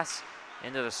pass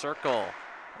into the circle.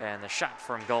 And the shot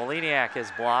from Goleniak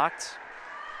is blocked.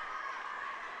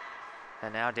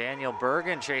 And now Daniel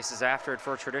Bergen chases after it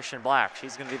for Tradition Black.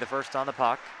 She's going to be the first on the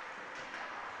puck.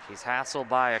 She's hassled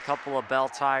by a couple of Belle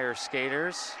Tire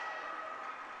skaters.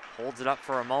 Holds it up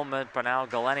for a moment, but now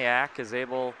Goleniak is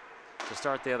able to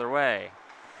start the other way.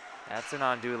 That's in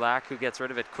on Dulac, who gets rid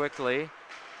of it quickly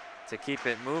to keep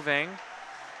it moving.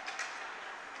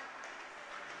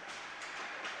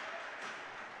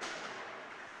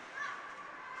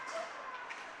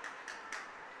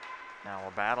 Now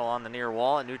a battle on the near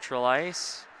wall at neutral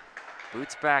ice.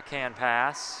 Boots backhand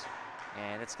pass,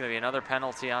 and it's going to be another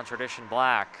penalty on Tradition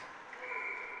Black.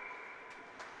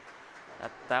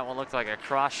 That one looked like a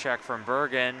cross check from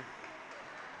Bergen.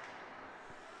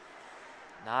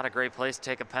 Not a great place to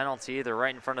take a penalty. They're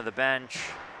right in front of the bench.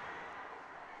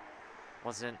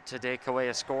 Wasn't to take away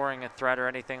a scoring a threat or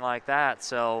anything like that,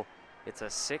 so it's a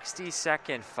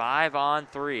 60-second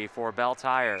 5-on-3 for Belle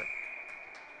Tire.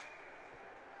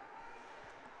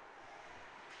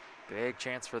 Big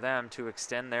chance for them to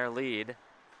extend their lead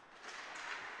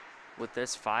with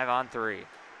this 5-on-3.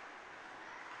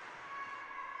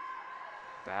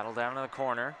 Battle down in the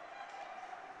corner.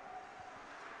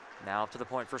 Now up to the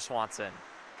point for Swanson.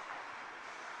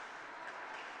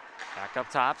 Back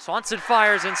up top, Swanson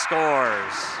fires and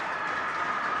scores.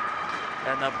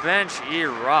 And the bench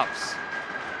erupts.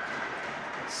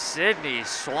 Sydney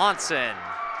Swanson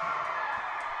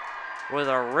with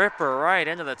a ripper right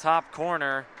into the top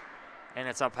corner. And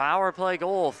it's a power play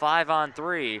goal,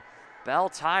 5-on-3. Belle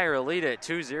Tire lead it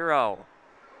 2-0.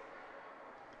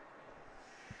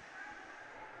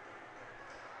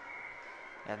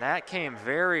 And that came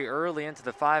very early into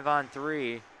the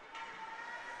 5-on-3,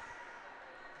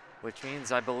 which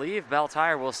means I believe Belle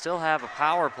Tire will still have a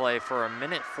power play for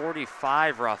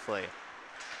 1:45 roughly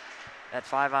at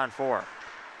 5-on-4.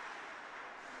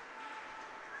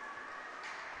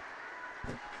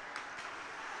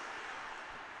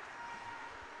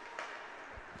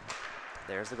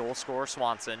 There's the goal scorer,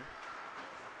 Swanson.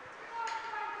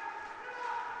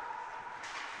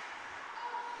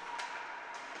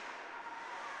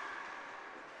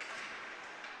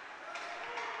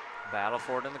 Battle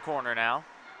for it in the corner now.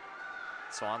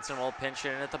 Swanson will pinch it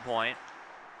in at the point.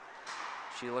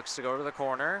 She looks to go to the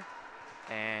corner,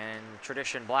 and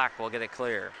Tradition Black will get it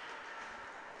clear.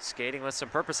 Skating with some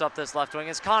purpose up this left wing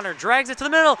as Connor drags it to the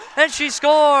middle, and she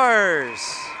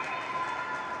scores!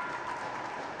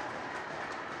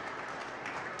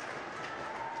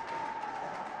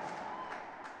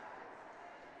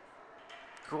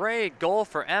 Great goal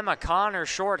for Emma Connor,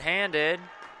 shorthanded.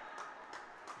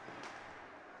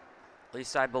 At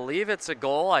least I believe it's a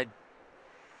goal.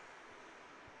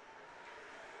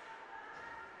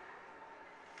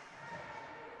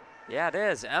 Yeah, it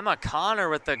is. Emma Connor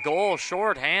with the goal,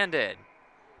 shorthanded.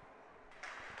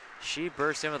 She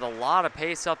burst in with a lot of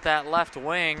pace up that left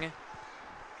wing and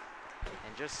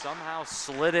just somehow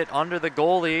slid it under the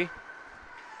goalie,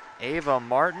 Ava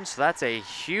Martin. So that's a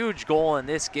huge goal in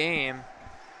this game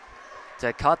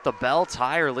to cut the Belle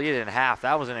Tire lead in half.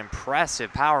 That was an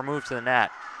impressive power move to the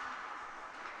net.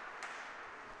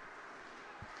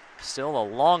 Still a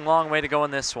long, long way to go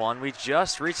in this one. We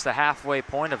just reached the halfway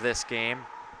point of this game.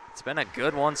 It's been a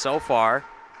good one so far.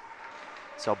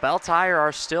 So Belle Tire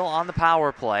are still on the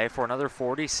power play for another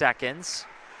 40 seconds.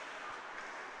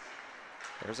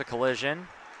 There's a collision.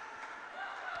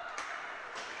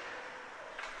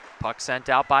 Puck sent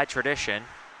out by Tradition.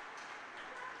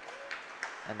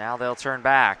 And now they'll turn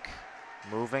back.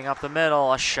 Moving up the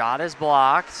middle, a shot is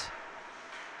blocked.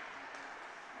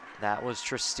 That was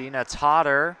Tristina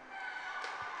Totter.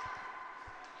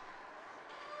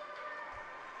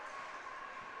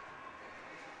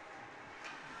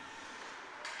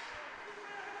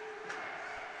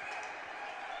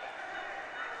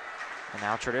 And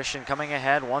now Tradition coming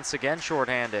ahead once again,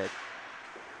 shorthanded.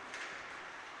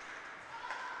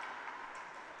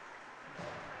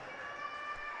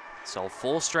 So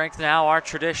full strength now, our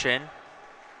Tradition.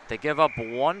 They give up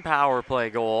one power play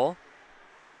goal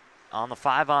on the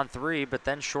 5-on-3, but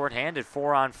then shorthanded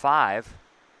 4-on-5.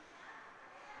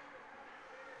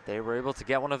 They were able to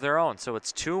get one of their own. So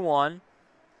it's 2-1.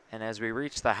 And as we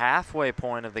reach the halfway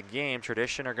point of the game,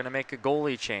 Tradition are going to make a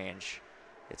goalie change.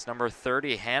 It's number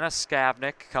 30, Hannah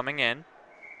Skavnik, coming in.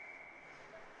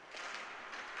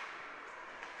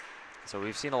 So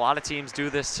we've seen a lot of teams do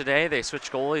this today. They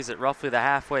switch goalies at roughly the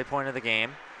halfway point of the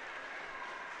game.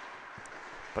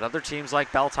 But other teams like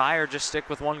Belle Tire just stick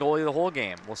with one goalie the whole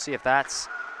game. We'll see if that's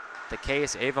the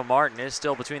case. Ava Martin is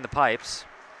still between the pipes.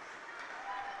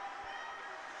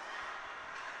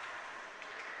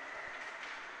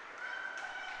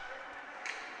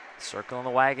 Circling the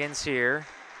wagons here.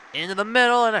 Into the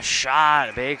middle and a shot,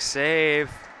 a big save.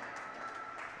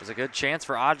 It was a good chance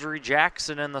for Audrey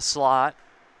Jackson in the slot,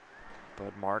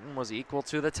 but Martin was equal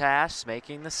to the task,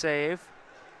 making the save.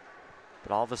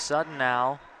 But all of a sudden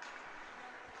now,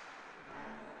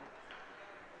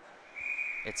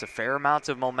 it's a fair amount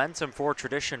of momentum for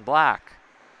Tradition Black.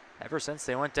 Ever since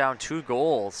they went down 2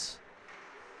 goals,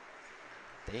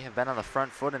 they have been on the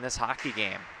front foot in this hockey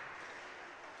game.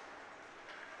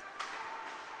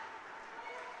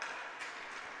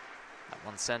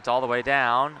 One sent all the way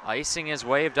down. Icing is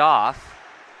waved off.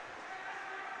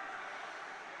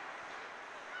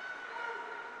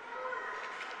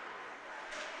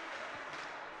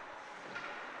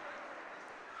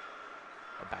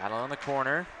 A battle in the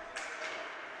corner.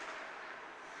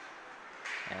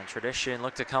 And Tradition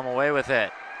look to come away with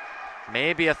it.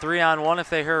 Maybe a 3-on-1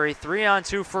 if they hurry.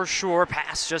 3-on-2 for sure.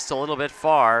 Pass just a little bit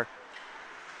far.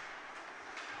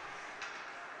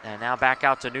 And now back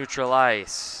out to neutral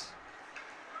ice.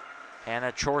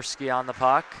 Hannah Chorsky on the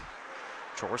puck.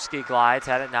 Chorsky glides,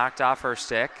 had it knocked off her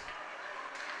stick.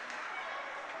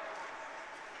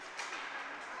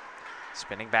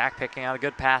 Spinning back, picking out a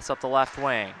good pass up the left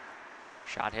wing.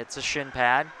 Shot hits a shin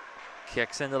pad.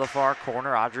 Kicks into the far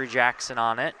corner. Audrey Jackson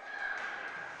on it.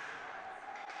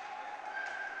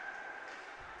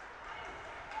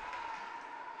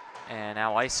 And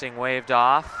now icing waved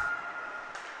off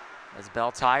as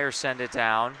Belle Tire send it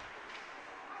down.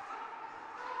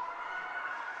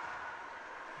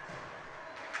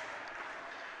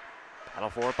 Battle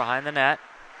for it behind the net.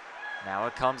 Now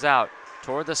it comes out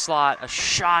toward the slot. A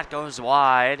shot goes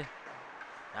wide.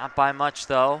 Not by much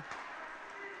though.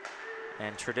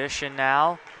 And Tradition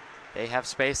now, they have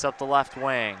space up the left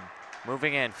wing.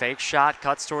 Moving in, fake shot,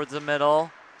 cuts towards the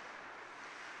middle.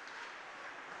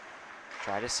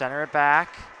 Try to center it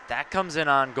back. That comes in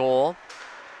on goal.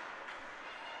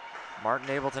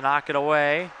 Martin able to knock it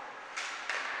away.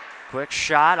 Quick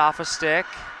shot off a stick.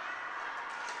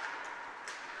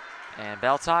 And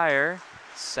Belle Tire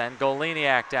send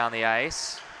Goliniak down the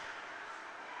ice.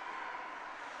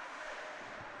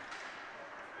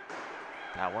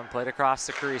 That one played across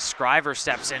the crease. Scriver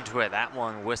steps into it. That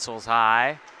one whistles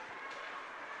high.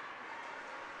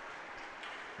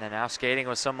 And now skating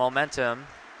with some momentum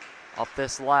up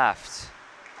this left.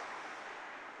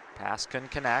 Pass couldn't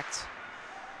connect.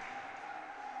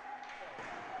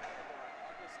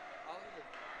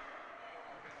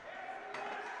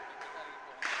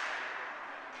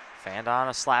 Fanned on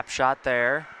a slap shot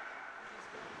there.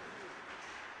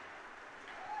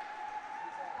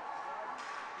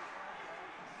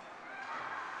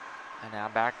 And now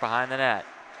back behind the net.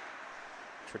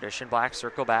 Tradition Black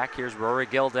circle back. Here's Rory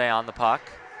Gilday on the puck.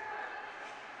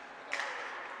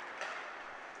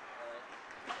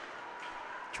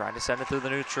 Trying to send it through the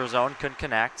neutral zone, couldn't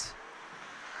connect.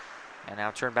 And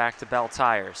now turn back to Belle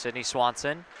Tire. Sydney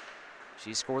Swanson,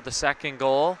 she scored the second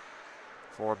goal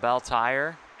for Belle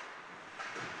Tire.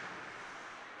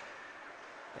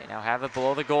 They now have it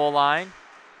below the goal line.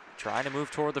 Trying to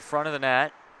move toward the front of the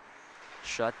net.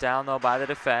 Shut down though by the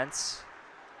defense.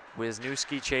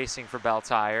 Wisniewski chasing for Belle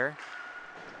Tire.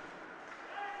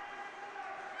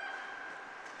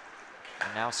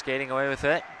 And now skating away with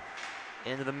it.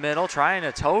 Into the middle, trying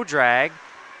to toe drag.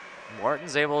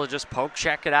 Morton's able to just poke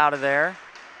check it out of there.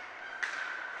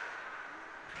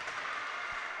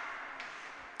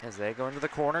 As they go into the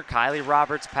corner, Kylie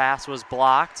Roberts' pass was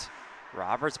blocked.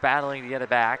 Roberts battling to get it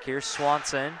back. Here's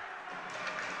Swanson.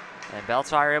 And Belle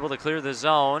Tire able to clear the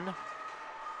zone.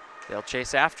 They'll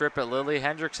chase after it, but Lily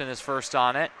Hendrickson is first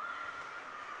on it.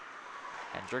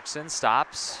 Hendrickson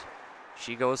stops.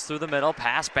 She goes through the middle.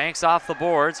 Pass banks off the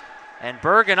boards. And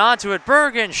Bergen onto it.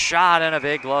 Bergen shot and a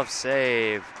big glove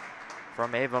save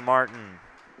from Ava Martin.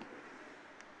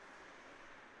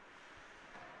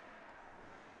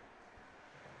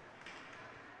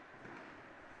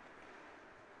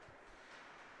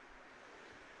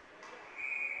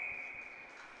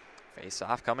 Face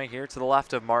off coming here to the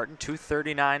left of Martin.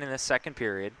 2:39 in the second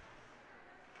period.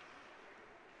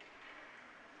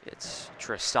 It's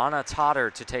Tristana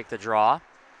Totter to take the draw.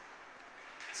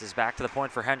 This is back to the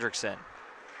point for Hendrickson.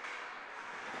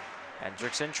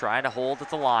 Hendrickson trying to hold at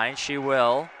the line. She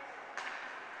will.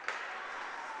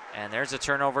 And there's a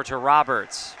turnover to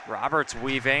Roberts. Roberts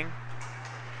weaving.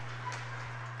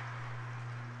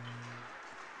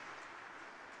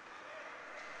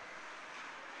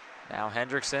 Now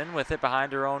Hendrickson with it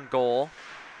behind her own goal.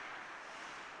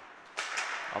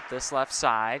 Up this left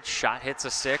side. Shot hits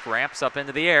a stick, ramps up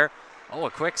into the air. Oh,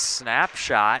 a quick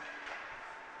snapshot.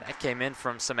 That came in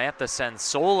from Samantha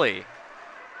Sensoli.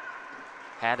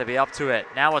 Had to be up to it.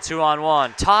 Now a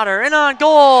 2-on-1. Totter in on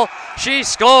goal. She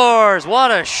scores.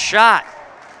 What a shot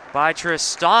by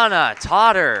Tristana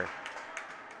Totter.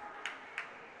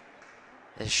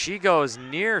 As she goes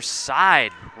near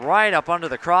side, right up under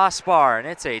the crossbar, and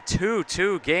it's a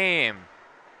 2-2 game.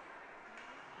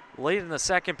 Late in the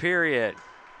second period.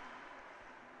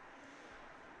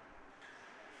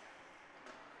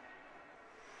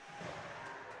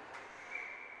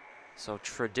 So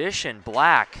Tradition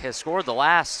Black has scored the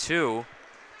last two.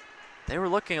 They were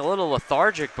looking a little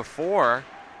lethargic before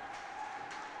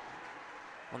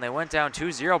when they went down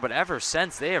 2-0, but ever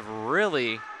since they have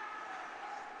really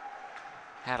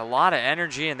had a lot of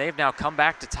energy, and they've now come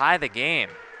back to tie the game.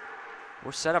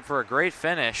 We're set up for a great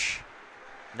finish,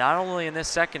 not only in this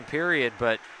second period,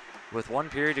 but with one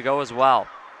period to go as well.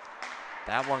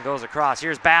 That one goes across.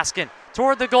 Here's Baskin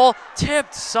toward the goal,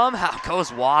 tipped, somehow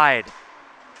goes wide.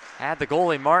 Had the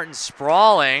goalie Martin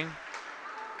sprawling.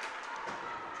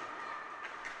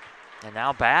 And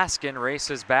now Baskin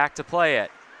races back to play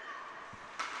it.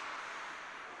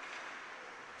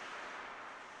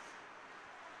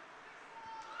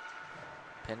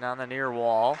 Pinned on the near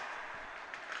wall.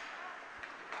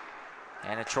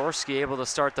 And Achorski able to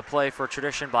start the play for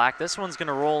Tradition Black. This one's going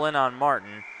to roll in on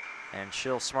Martin, and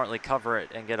she'll smartly cover it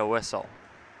and get a whistle.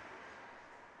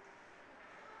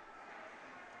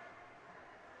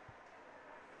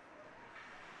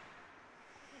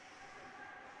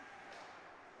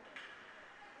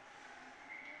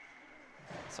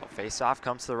 So face-off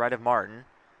comes to the right of Martin.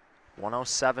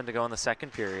 1:07 to go in the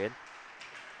second period.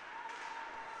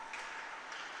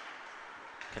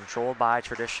 Controlled by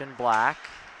Tradition Black.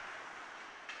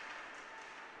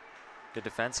 Good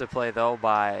defensive play, though,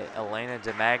 by Elena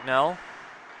DiMagno.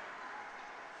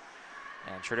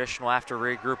 And Tradition will have to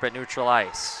regroup at neutral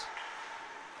ice.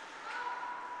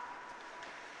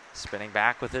 Spinning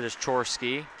back with it is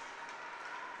Chorski.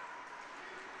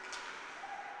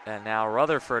 And now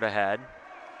Rutherford ahead.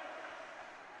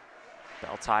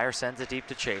 Belle Tire sends it deep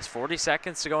to Chase. 40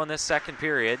 seconds to go in this second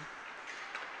period.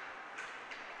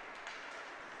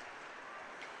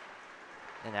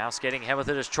 And now skating ahead with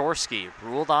it is Chorski.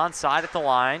 Ruled onside at the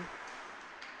line.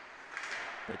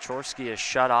 Bachorski is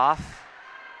shut off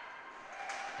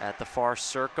at the far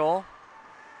circle.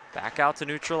 Back out to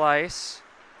neutral ice.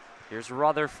 Here's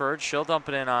Rutherford. She'll dump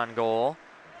it in on goal.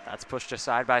 That's pushed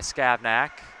aside by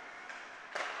Skavnak.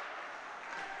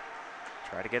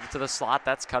 Try to get it to the slot.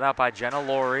 That's cut out by Jenna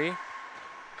Laurie.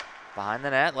 Behind the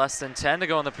net, less than 10 to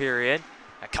go in the period.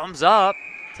 That comes up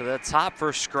to the top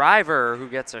for Scriver, who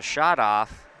gets a shot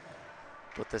off,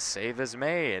 but the save is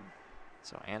made.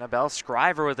 So Annabelle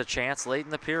Scriver with a chance late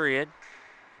in the period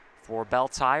for Belle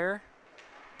Tire,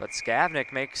 but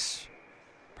Skavnak makes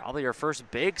probably her first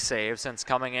big save since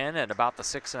coming in at about the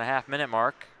 6.5 minute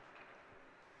mark.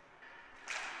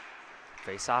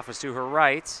 Face-off is to her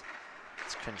right.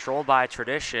 It's controlled by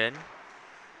Tradition.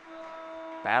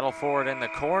 Battle forward in the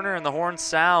corner, and the horn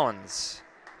sounds.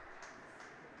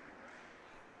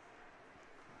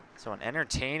 So an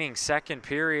entertaining second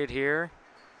period here.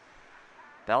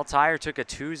 Belle Tire took a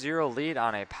 2-0 lead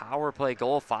on a power play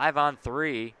goal,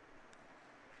 5-on-3.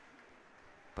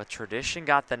 But Tradition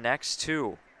got the next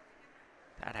two.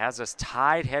 That has us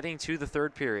tied heading to the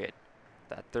third period.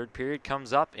 That third period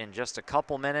comes up in just a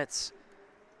couple minutes.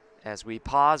 As we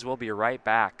pause, we'll be right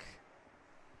back.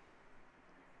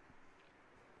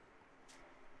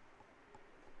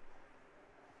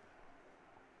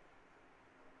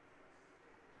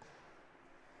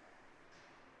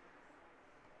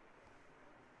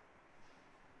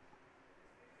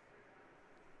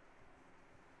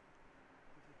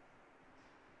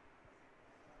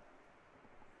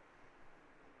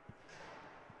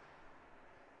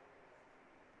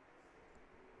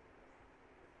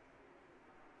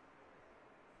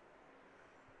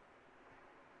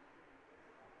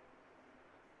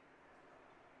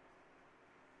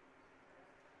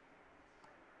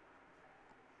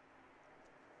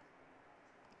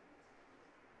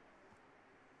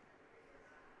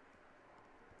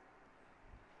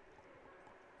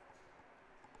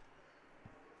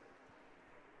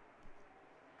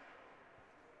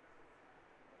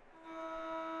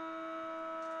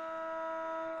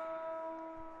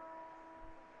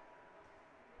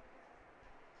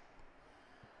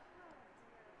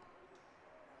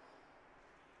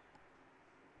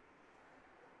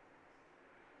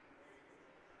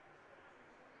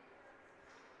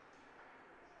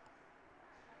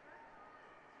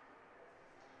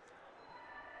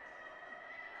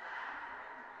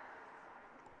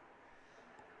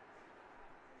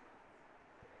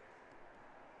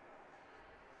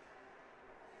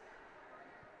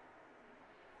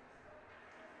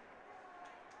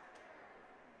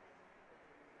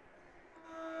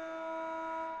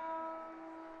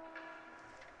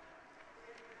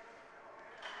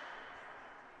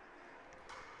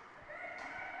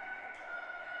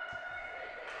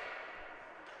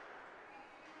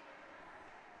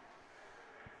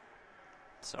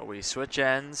 So we switch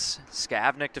ends.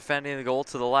 Skavnak defending the goal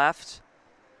to the left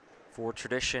for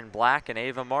Tradition Black, and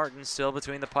Ava Martin still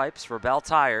between the pipes for Belle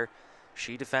Tire.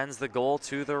 She defends the goal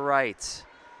to the right.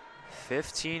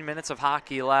 15 minutes of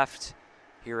hockey left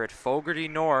here at Fogarty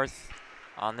North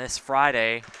on this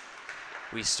Friday.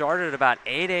 We started at about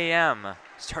 8 a.m.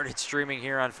 Started streaming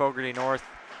here on Fogarty North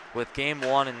with game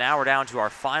one, and now we're down to our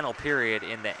final period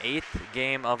in the 8th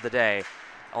game of the day.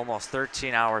 Almost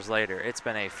 13 hours later. It's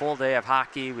been a full day of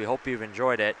hockey. We hope you've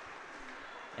enjoyed it.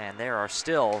 And there are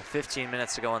still 15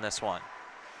 minutes to go in this one.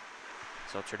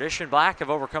 So Tradition Black have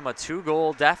overcome a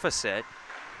 2-goal deficit,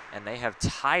 and they have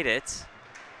tied it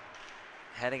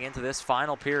heading into this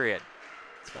final period.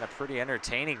 It's been a pretty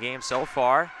entertaining game so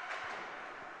far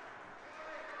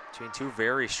between two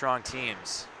very strong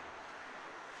teams.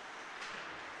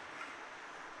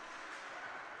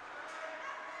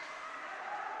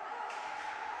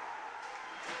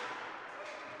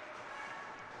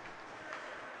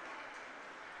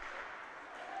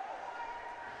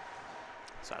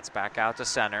 So that's back out to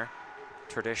center.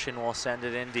 Tradition will send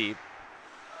it in deep.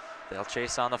 They'll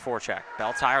chase on the forecheck.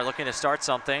 Belle Tire looking to start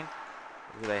something.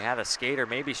 Ooh, they had a skater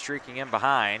maybe streaking in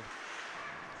behind.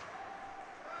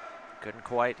 Couldn't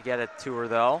quite get it to her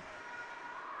though.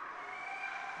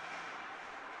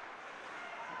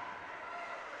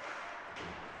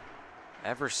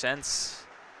 Ever since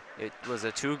it was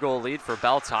a 2-goal lead for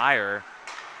Belle Tire,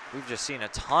 we've just seen a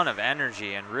ton of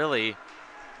energy, and really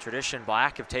Tradition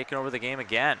Black have taken over the game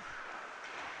again.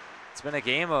 It's been a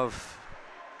game of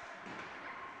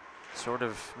sort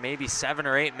of maybe 7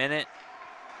 or 8 minute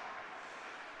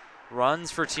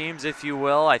runs for teams, if you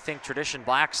will. I think Tradition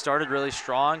Black started really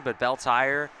strong, but Belle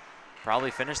Tire probably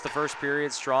finished the first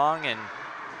period strong and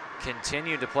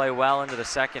continued to play well into the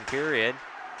second period.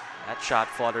 That shot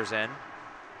flutters in.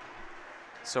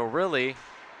 So really,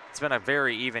 it's been a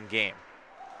very even game.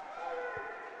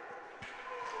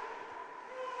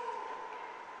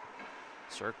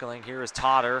 Circling here is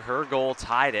Totter. Her goal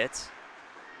tied it.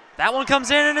 That one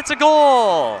comes in and it's a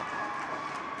goal.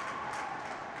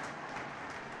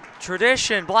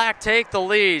 Tradition Black take the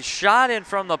lead. Shot in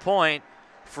from the point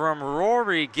from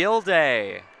Rory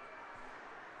Gilday.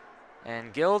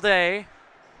 And Gilday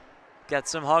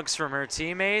gets some hugs from her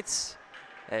teammates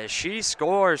as she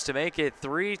scores to make it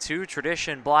 3-2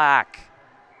 Tradition Black.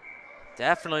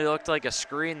 Definitely looked like a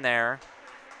screen there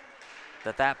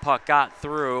that puck got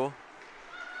through.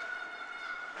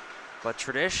 But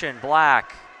Tradition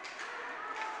Black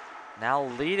now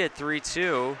lead at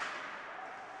 3-2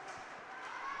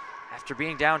 after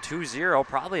being down 2-0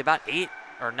 probably about 8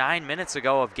 or 9 minutes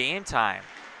ago of game time.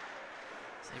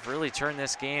 So they've really turned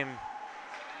this game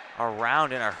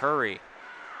around in a hurry.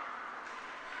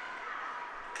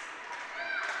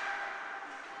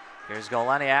 Here's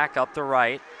Goleniak up the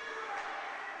right.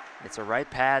 It's a right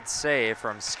pad save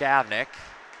from Skavnik.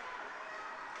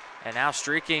 And now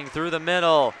streaking through the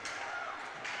middle.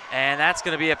 And that's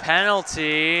going to be a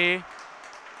penalty.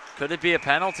 Could it be a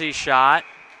penalty shot?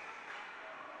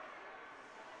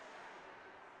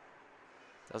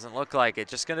 Doesn't look like it.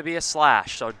 Just going to be a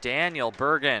slash. So Daniel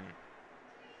Bergen.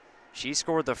 She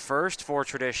scored the first for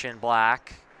Tradition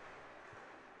Black.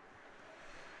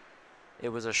 It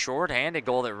was a short-handed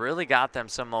goal that really got them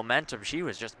some momentum. She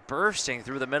was just bursting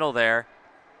through the middle there.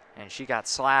 And she got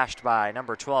slashed by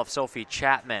number 12, Sophie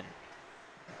Chapman.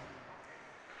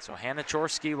 So Hannah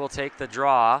Chorsky will take the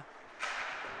draw.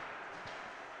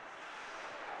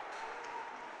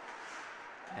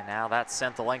 And now that's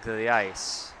sent the length of the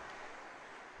ice.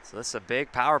 So this is a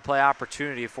big power play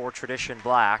opportunity for Tradition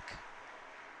Black.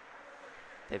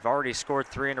 They've already scored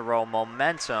 3 in a row.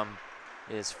 Momentum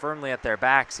is firmly at their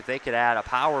backs. If they could add a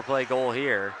power play goal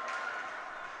here.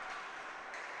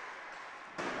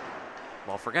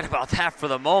 Well, forget about that for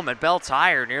the moment. Belle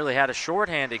Tire nearly had a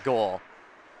shorthanded goal,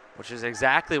 which is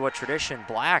exactly what Tradition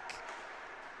Black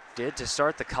did to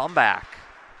start the comeback.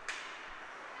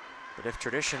 But if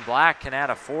Tradition Black can add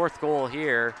a 4th goal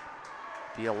here,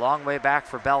 be a long way back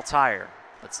for Belle Tire,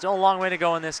 but still a long way to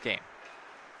go in this game.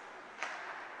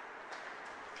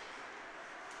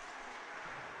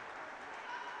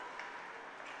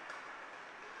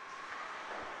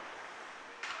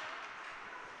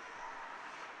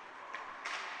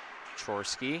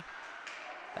 Chorsky,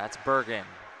 that's Bergen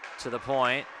to the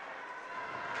point,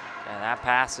 and that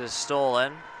pass is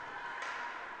stolen.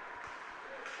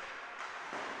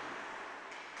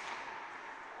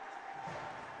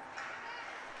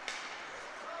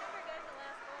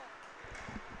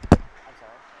 I'm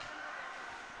sorry.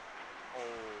 Oh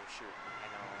shoot, I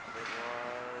know, it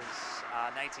was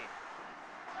 19.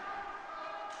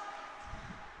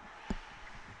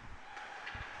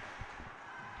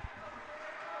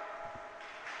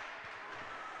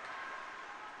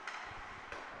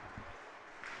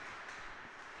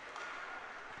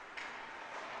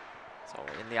 So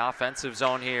in the offensive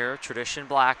zone here, Tradition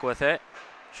Black with it.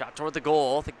 Shot toward the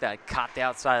goal. I think that caught the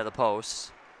outside of the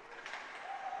post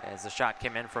as the shot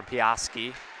came in from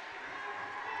Piaski.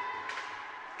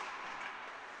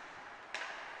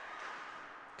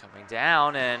 Coming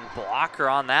down and blocker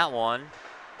on that one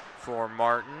for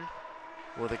Martin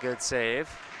with a good save.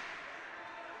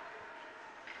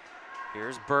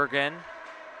 Here's Bergen.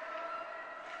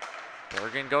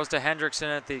 Bergen goes to Hendrickson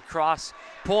at the cross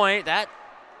point. That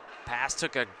pass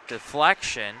took a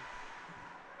deflection.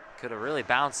 Could have really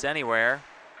bounced anywhere.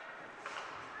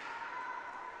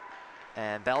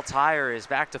 And Belle Tire is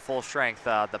back to full strength.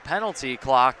 The penalty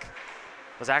clock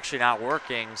was actually not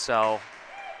working, so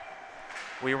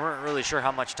we weren't really sure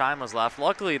how much time was left.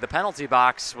 Luckily, the penalty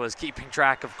box was keeping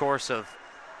track, of course, of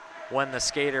when the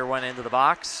skater went into the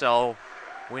box. So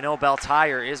we know Belle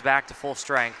Tire is back to full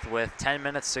strength with 10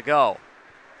 minutes to go.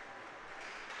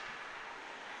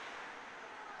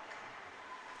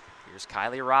 Here's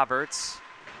Kylie Roberts.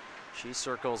 She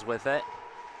circles with it.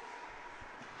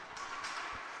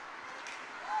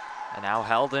 And now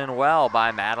held in well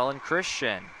by Madeline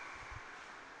Christian.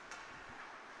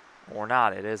 Or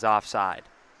not, it is offside.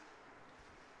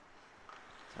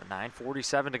 So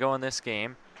 9:47 to go in this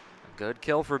game. A good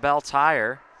kill for Belle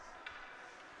Tire.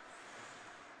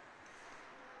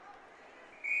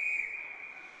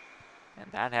 And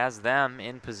that has them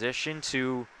in position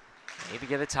to maybe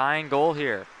get a tying goal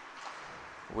here.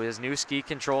 Wisniewski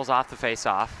controls off the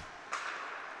faceoff.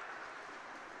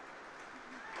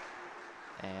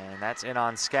 And that's in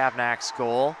on Skavnak's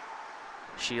goal.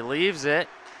 She leaves it.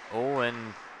 Oh,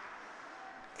 and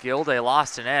Gilday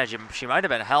lost an edge. She might have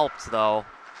been helped, though.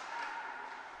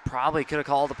 Probably could have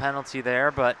called a penalty there,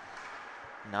 but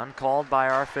none called by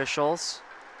our officials.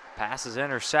 Pass is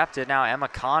intercepted. Now Emma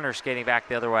Connor skating back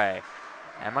the other way.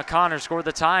 Emma Connor scored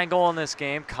the tying goal in this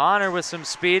game. Connor with some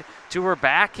speed to her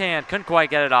backhand. Couldn't quite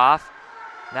get it off.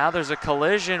 Now there's a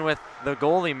collision with the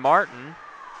goalie Martin.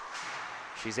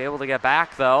 She's able to get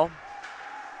back though.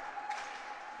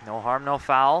 No harm, no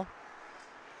foul.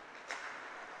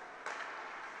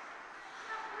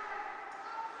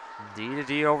 D to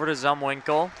D over to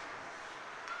Zumwinkle.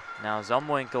 Now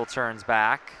Zumwinkle turns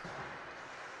back.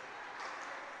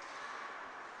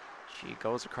 She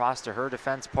goes across to her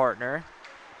defense partner.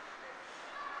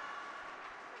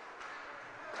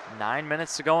 9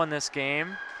 minutes to go in this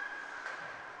game.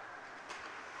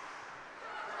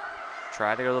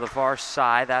 Try to go to the far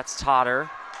side, that's Totter.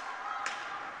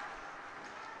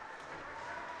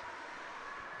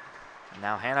 And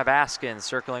now Hannah Baskin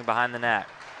circling behind the net.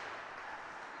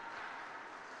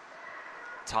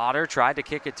 Totter tried to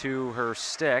kick it to her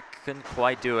stick, couldn't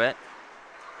quite do it.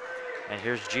 And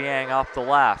here's Jiang up the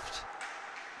left.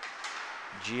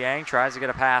 Jiang tries to get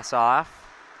a pass off.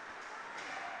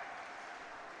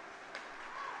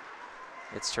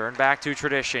 It's turned back to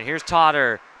Tradition. Here's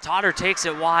Totter. Totter takes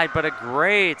it wide, but a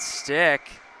great stick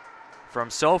from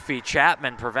Sophie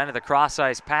Chapman prevented the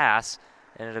cross-ice pass,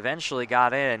 and it eventually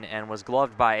got in and was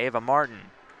gloved by Ava Martin.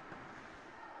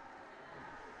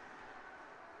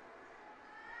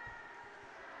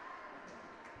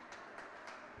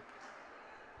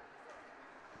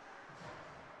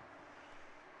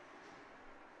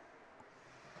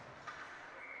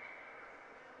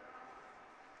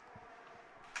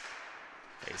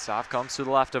 Faceoff comes to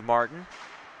the left of Martin.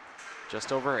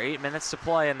 Just over 8 minutes to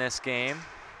play in this game.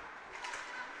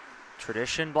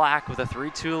 Tradition Black with a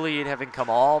 3-2 lead, having come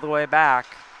all the way back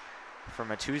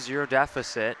from a 2-0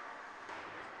 deficit.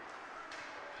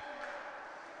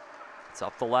 It's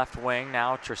up the left wing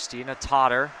now, Tristina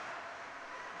Totter.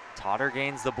 Totter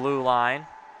gains the blue line.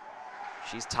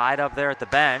 She's tied up there at the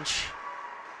bench.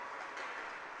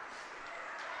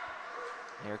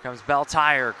 Here comes Belle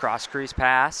Tire, cross crease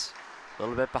pass. A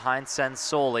little bit behind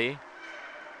Sensoli.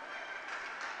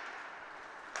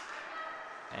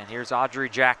 And here's Audrey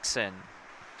Jackson.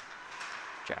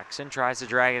 Jackson tries to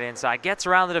drag it inside, gets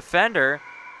around the defender,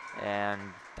 and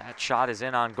that shot is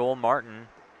in on goal. Martin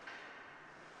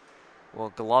will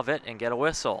glove it and get a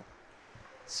whistle.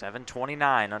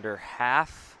 7:29, under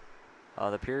half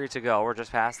of the period to go. We're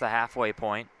just past the halfway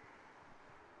point.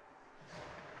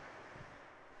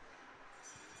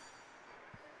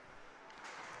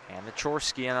 And the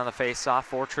Chorsky in on the face-off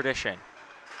for Tradition.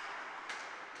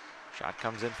 Shot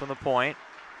comes in from the point.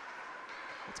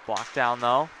 It's blocked down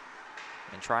though.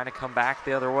 And trying to come back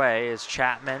the other way is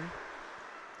Chapman.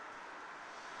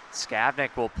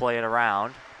 Skavnik will play it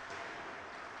around.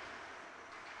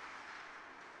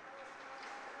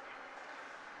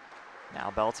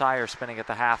 Now Belle Tire spinning at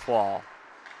the half wall.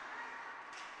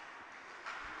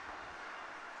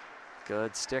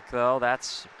 Good stick though,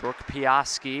 that's Brooke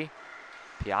Piaski.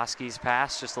 Piaski's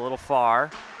pass just a little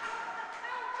far.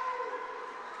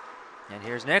 And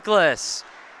here's Nicholas.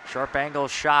 Sharp angle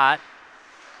shot.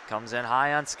 Comes in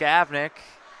high on Skavnik,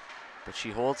 but she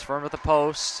holds firm at the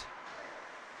post.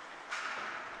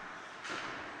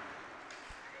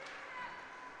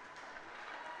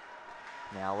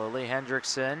 Now Lily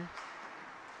Hendrickson.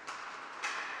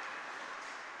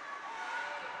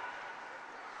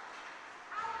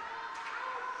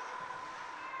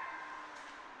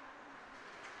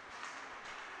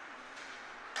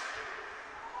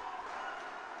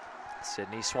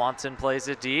 Sydney Swanson plays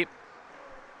it deep.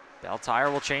 Belle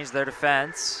Tire will change their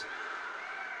defense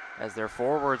as their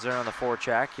forwards are on the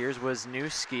forecheck. Here's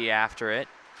Wisniewski after it.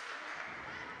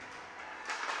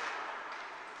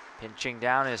 Pinching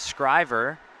down is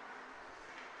Scriver.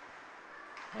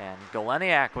 And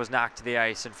Goleniak was knocked to the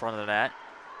ice in front of the net.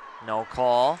 No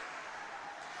call.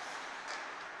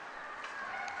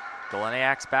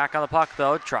 Goleniak's back on the puck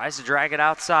though, tries to drag it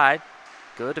outside.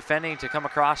 Good defending to come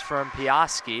across from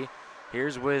Piaski.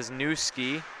 Here's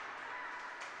Wisniewski.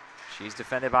 She's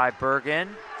defended by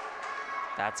Bergen.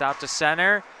 That's out to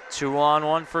center.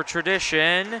 2-on-1 for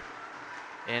Tradition.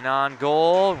 In on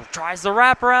goal. Tries the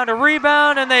wraparound, a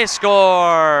rebound, and they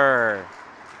score.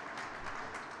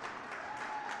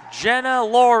 Jenna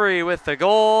Laurie with the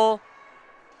goal.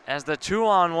 As the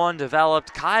 2-on-1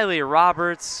 developed, Kylie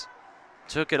Roberts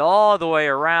took it all the way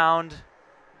around.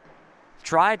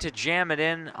 Tried to jam it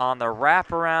in on the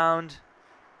wraparound,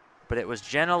 but it was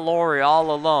Jenna Laurie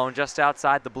all alone just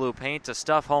outside the blue paint to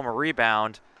stuff home a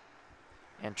rebound.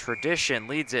 And Tradition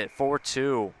leads it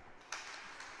 4-2.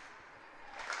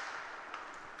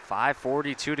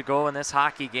 5:42 to go in this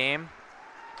hockey game.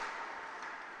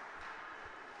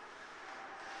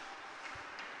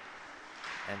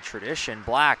 And Tradition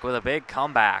Black with a big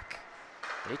comeback.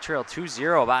 They trailed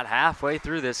 2-0 about halfway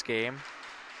through this game.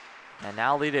 And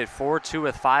now lead it 4-2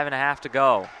 with 5.5 to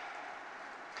go.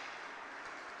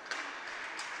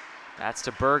 That's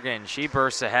to Bergen. She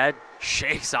bursts ahead,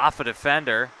 shakes off a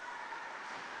defender.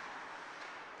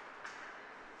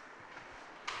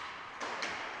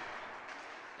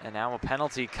 And now a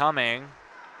penalty coming.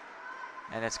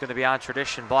 And it's going to be on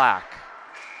Tradition Black.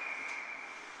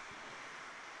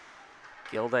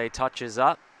 Gilday touches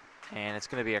up, and it's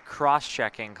going to be a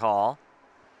cross-checking call.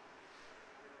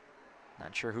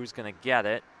 Not sure who's going to get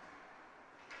it.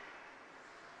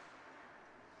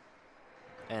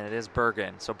 And it is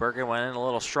Bergen. So Bergen went in a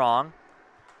little strong.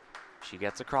 She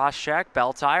gets a cross-check.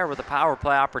 Belle with a power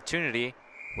play opportunity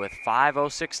with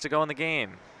 5:06 to go in the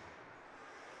game.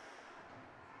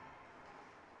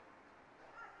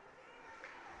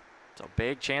 So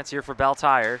big chance here for Belle.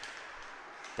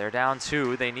 They're down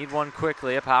 2. They need one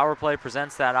quickly. A power play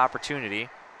presents that opportunity.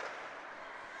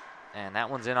 And that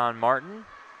one's in on Martin.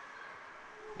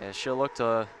 Yeah, she'll look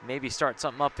to maybe start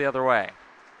something up the other way.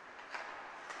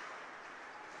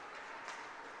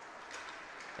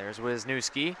 There's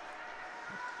Wisniewski.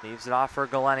 Leaves it off for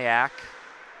Galeniak.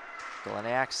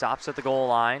 Galeniak stops at the goal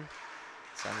line.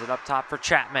 Sends it up top for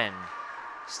Chapman.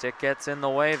 Stick gets in the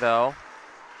way, though,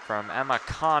 from Emma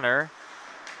Connor.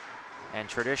 And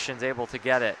Tradition's able to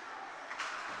get it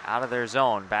out of their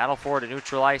zone. Battle for it at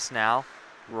neutral ice now.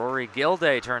 Rory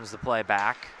Gilday turns the play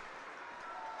back.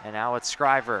 And now it's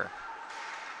Scriver.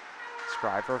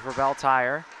 Scriver for Belle.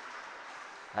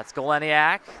 That's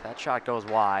Galeniak. That shot goes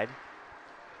wide.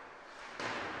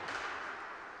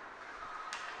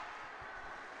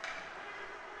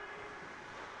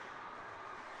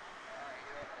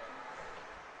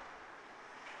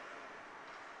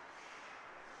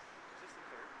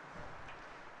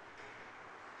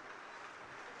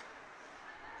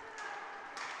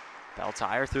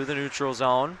 Belle through the neutral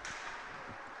zone.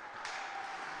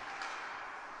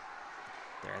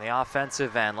 They're in the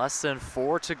offensive end. Less than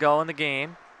 4 to go in the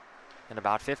game. And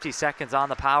about 50 seconds on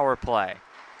the power play.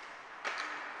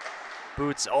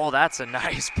 Boots, oh, that's a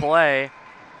nice play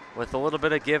with a little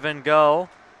bit of give and go.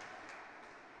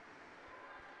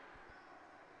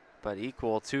 But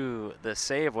equal to the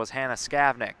save was Hannah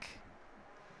Skavnik.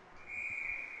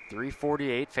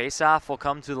 3:48, face-off will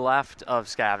come to the left of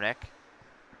Skavnik.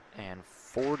 And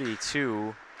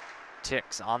 42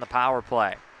 ticks on the power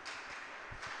play.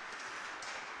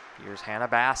 Here's Hannah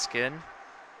Baskin.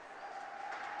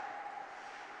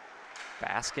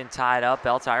 Baskin tied up.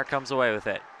 Belle comes away with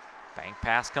it. Bank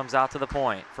pass comes out to the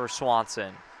point for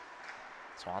Swanson.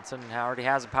 Swanson already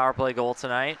has a power play goal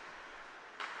tonight.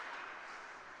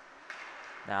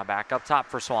 Now back up top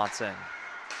for Swanson.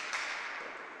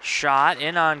 Shot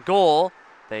in on goal.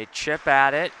 They chip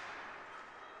at it.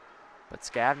 But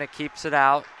Skavnik keeps it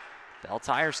out.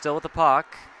 Belle still with the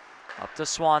puck. Up to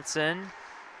Swanson.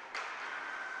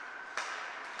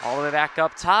 All the way back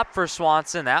up top for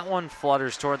Swanson. That one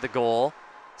flutters toward the goal.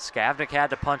 Skavnik had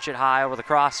to punch it high over the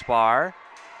crossbar.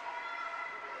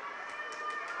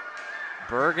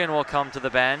 Bergen will come to the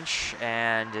bench,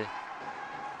 and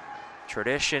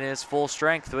Tradition is full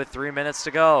strength with 3 minutes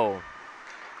to go.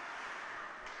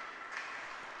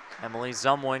 Emily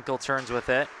Zumwinkle turns with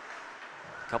it.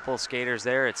 Couple of skaters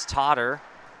there. It's Totter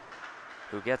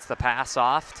who gets the pass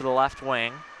off to the left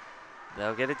wing.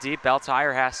 They'll get it deep. Belle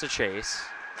has to chase.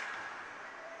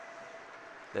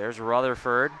 There's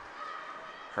Rutherford.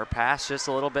 Her pass just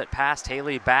a little bit past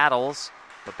Haley Battles,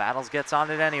 but Battles gets on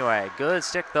it anyway. Good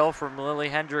stick, though, from Lily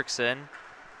Hendrickson.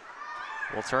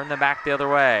 We'll turn them back the other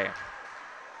way.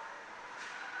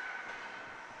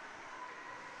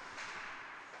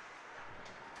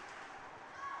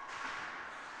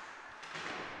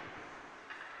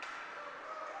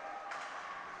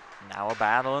 Now a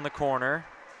battle in the corner.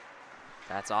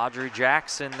 That's Audrey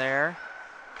Jackson there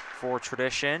for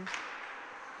Tradition.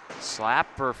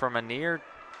 Slapper from a near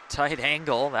tight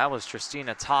angle. That was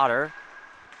Tristina Totter.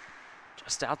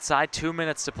 Just outside, 2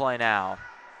 minutes to play now.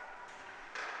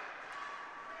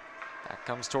 That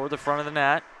comes toward the front of the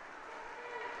net.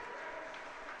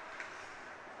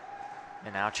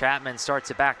 And now Chapman starts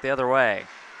it back the other way.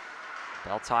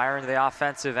 Belle into the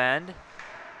offensive end.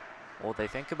 Will they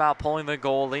think about pulling the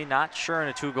goalie? Not sure in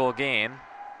a 2-goal game.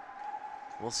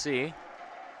 We'll see.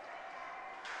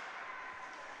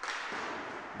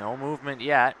 No movement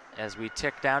yet as we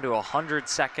tick down to 100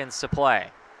 seconds to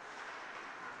play.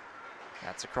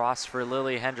 That's across for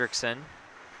Lily Hendrickson.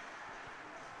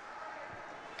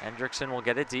 Hendrickson will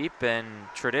get it deep, and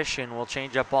Tradition will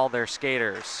change up all their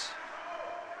skaters.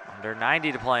 Under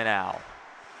 90 to play now.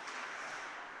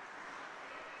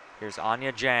 Here's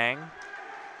Anya Jang.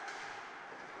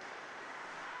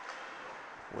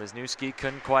 Wisniewski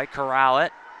couldn't quite corral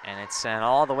it, and it's sent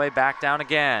all the way back down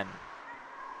again.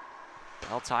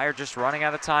 Belle Tire just running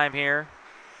out of time here.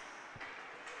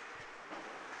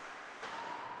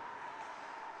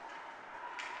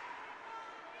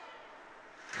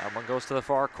 That one goes to the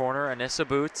far corner, Anissa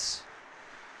Boots.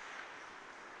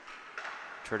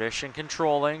 Tradition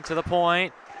controlling to the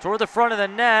point, toward the front of the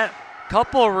net.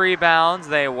 Couple rebounds,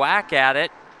 they whack at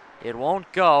it. It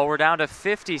won't go, we're down to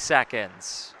 50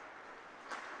 seconds.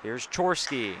 Here's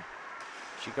Chorsky.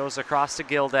 She goes across to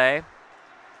Gilday.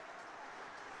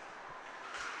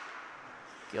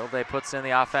 Gilday puts in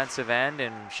the offensive end,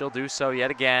 and she'll do so yet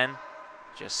again.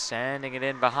 Just sending it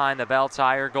in behind the Belle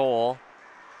Tire goal.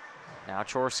 Now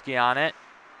Chorsky on it.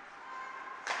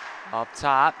 Up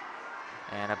top.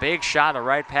 And a big shot, a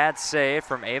right pad save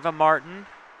from Ava Martin.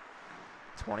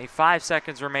 25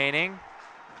 seconds remaining.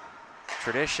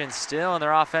 Tradition still in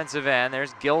their offensive end.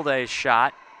 There's Gilday's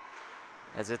shot.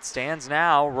 As it stands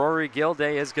now, Rory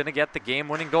Gilday is going to get the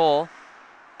game-winning goal.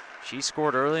 She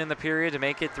scored early in the period to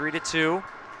make it 3-2.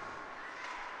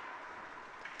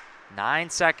 9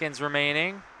 seconds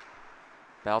remaining.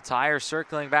 Belle Tire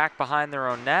circling back behind their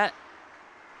own net.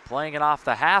 Playing it off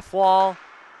the half wall.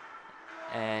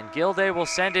 And Gilday will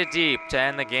send it deep to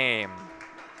end the game.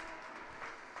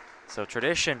 So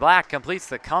Tradition Black completes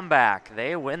the comeback.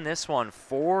 They win this one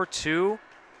 4-2.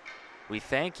 We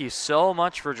thank you so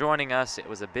much for joining us. It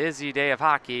was a busy day of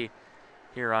hockey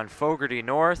here on Fogarty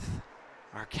North.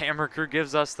 Our camera crew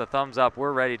gives us the thumbs up.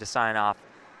 We're ready to sign off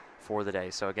for the day.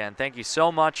 So again, thank you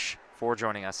so much for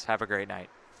joining us. Have a great night.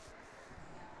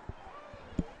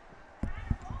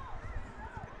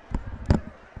 You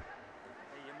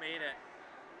made it.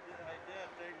 I did,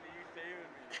 thanks to you saving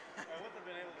me. I wouldn't have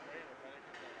been able to make it if I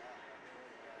didn't get that off.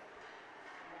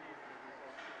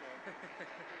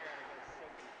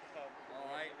 Oh,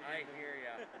 I hear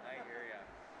ya. I hear ya.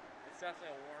 It's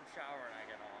definitely a warm shower when I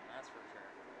get home, that's for sure.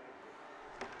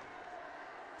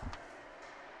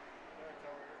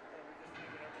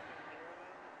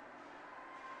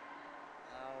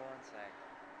 One sec.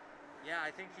 Yeah,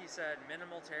 I think he said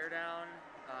minimal teardown.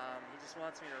 He just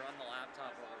wants me to run the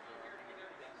laptop over to him.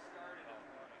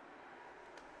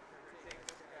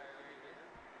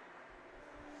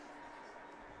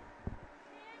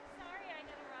 Sorry I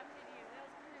interrupted you. That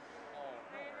was kind of rude. Oh,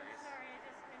 no worries. Sorry,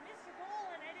 I missed a goal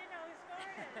and I didn't know who scored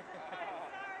it. Sorry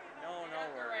about No, that. no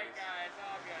worries. guys,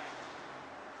 all good.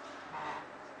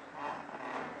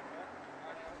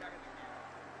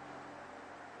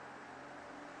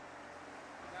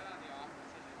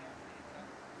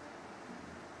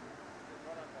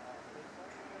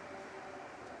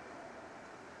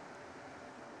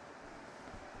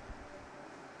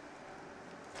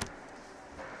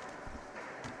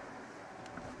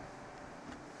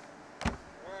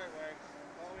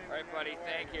 All right, buddy,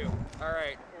 thank you. All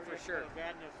right, for sure.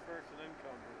 Badness first and then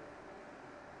come.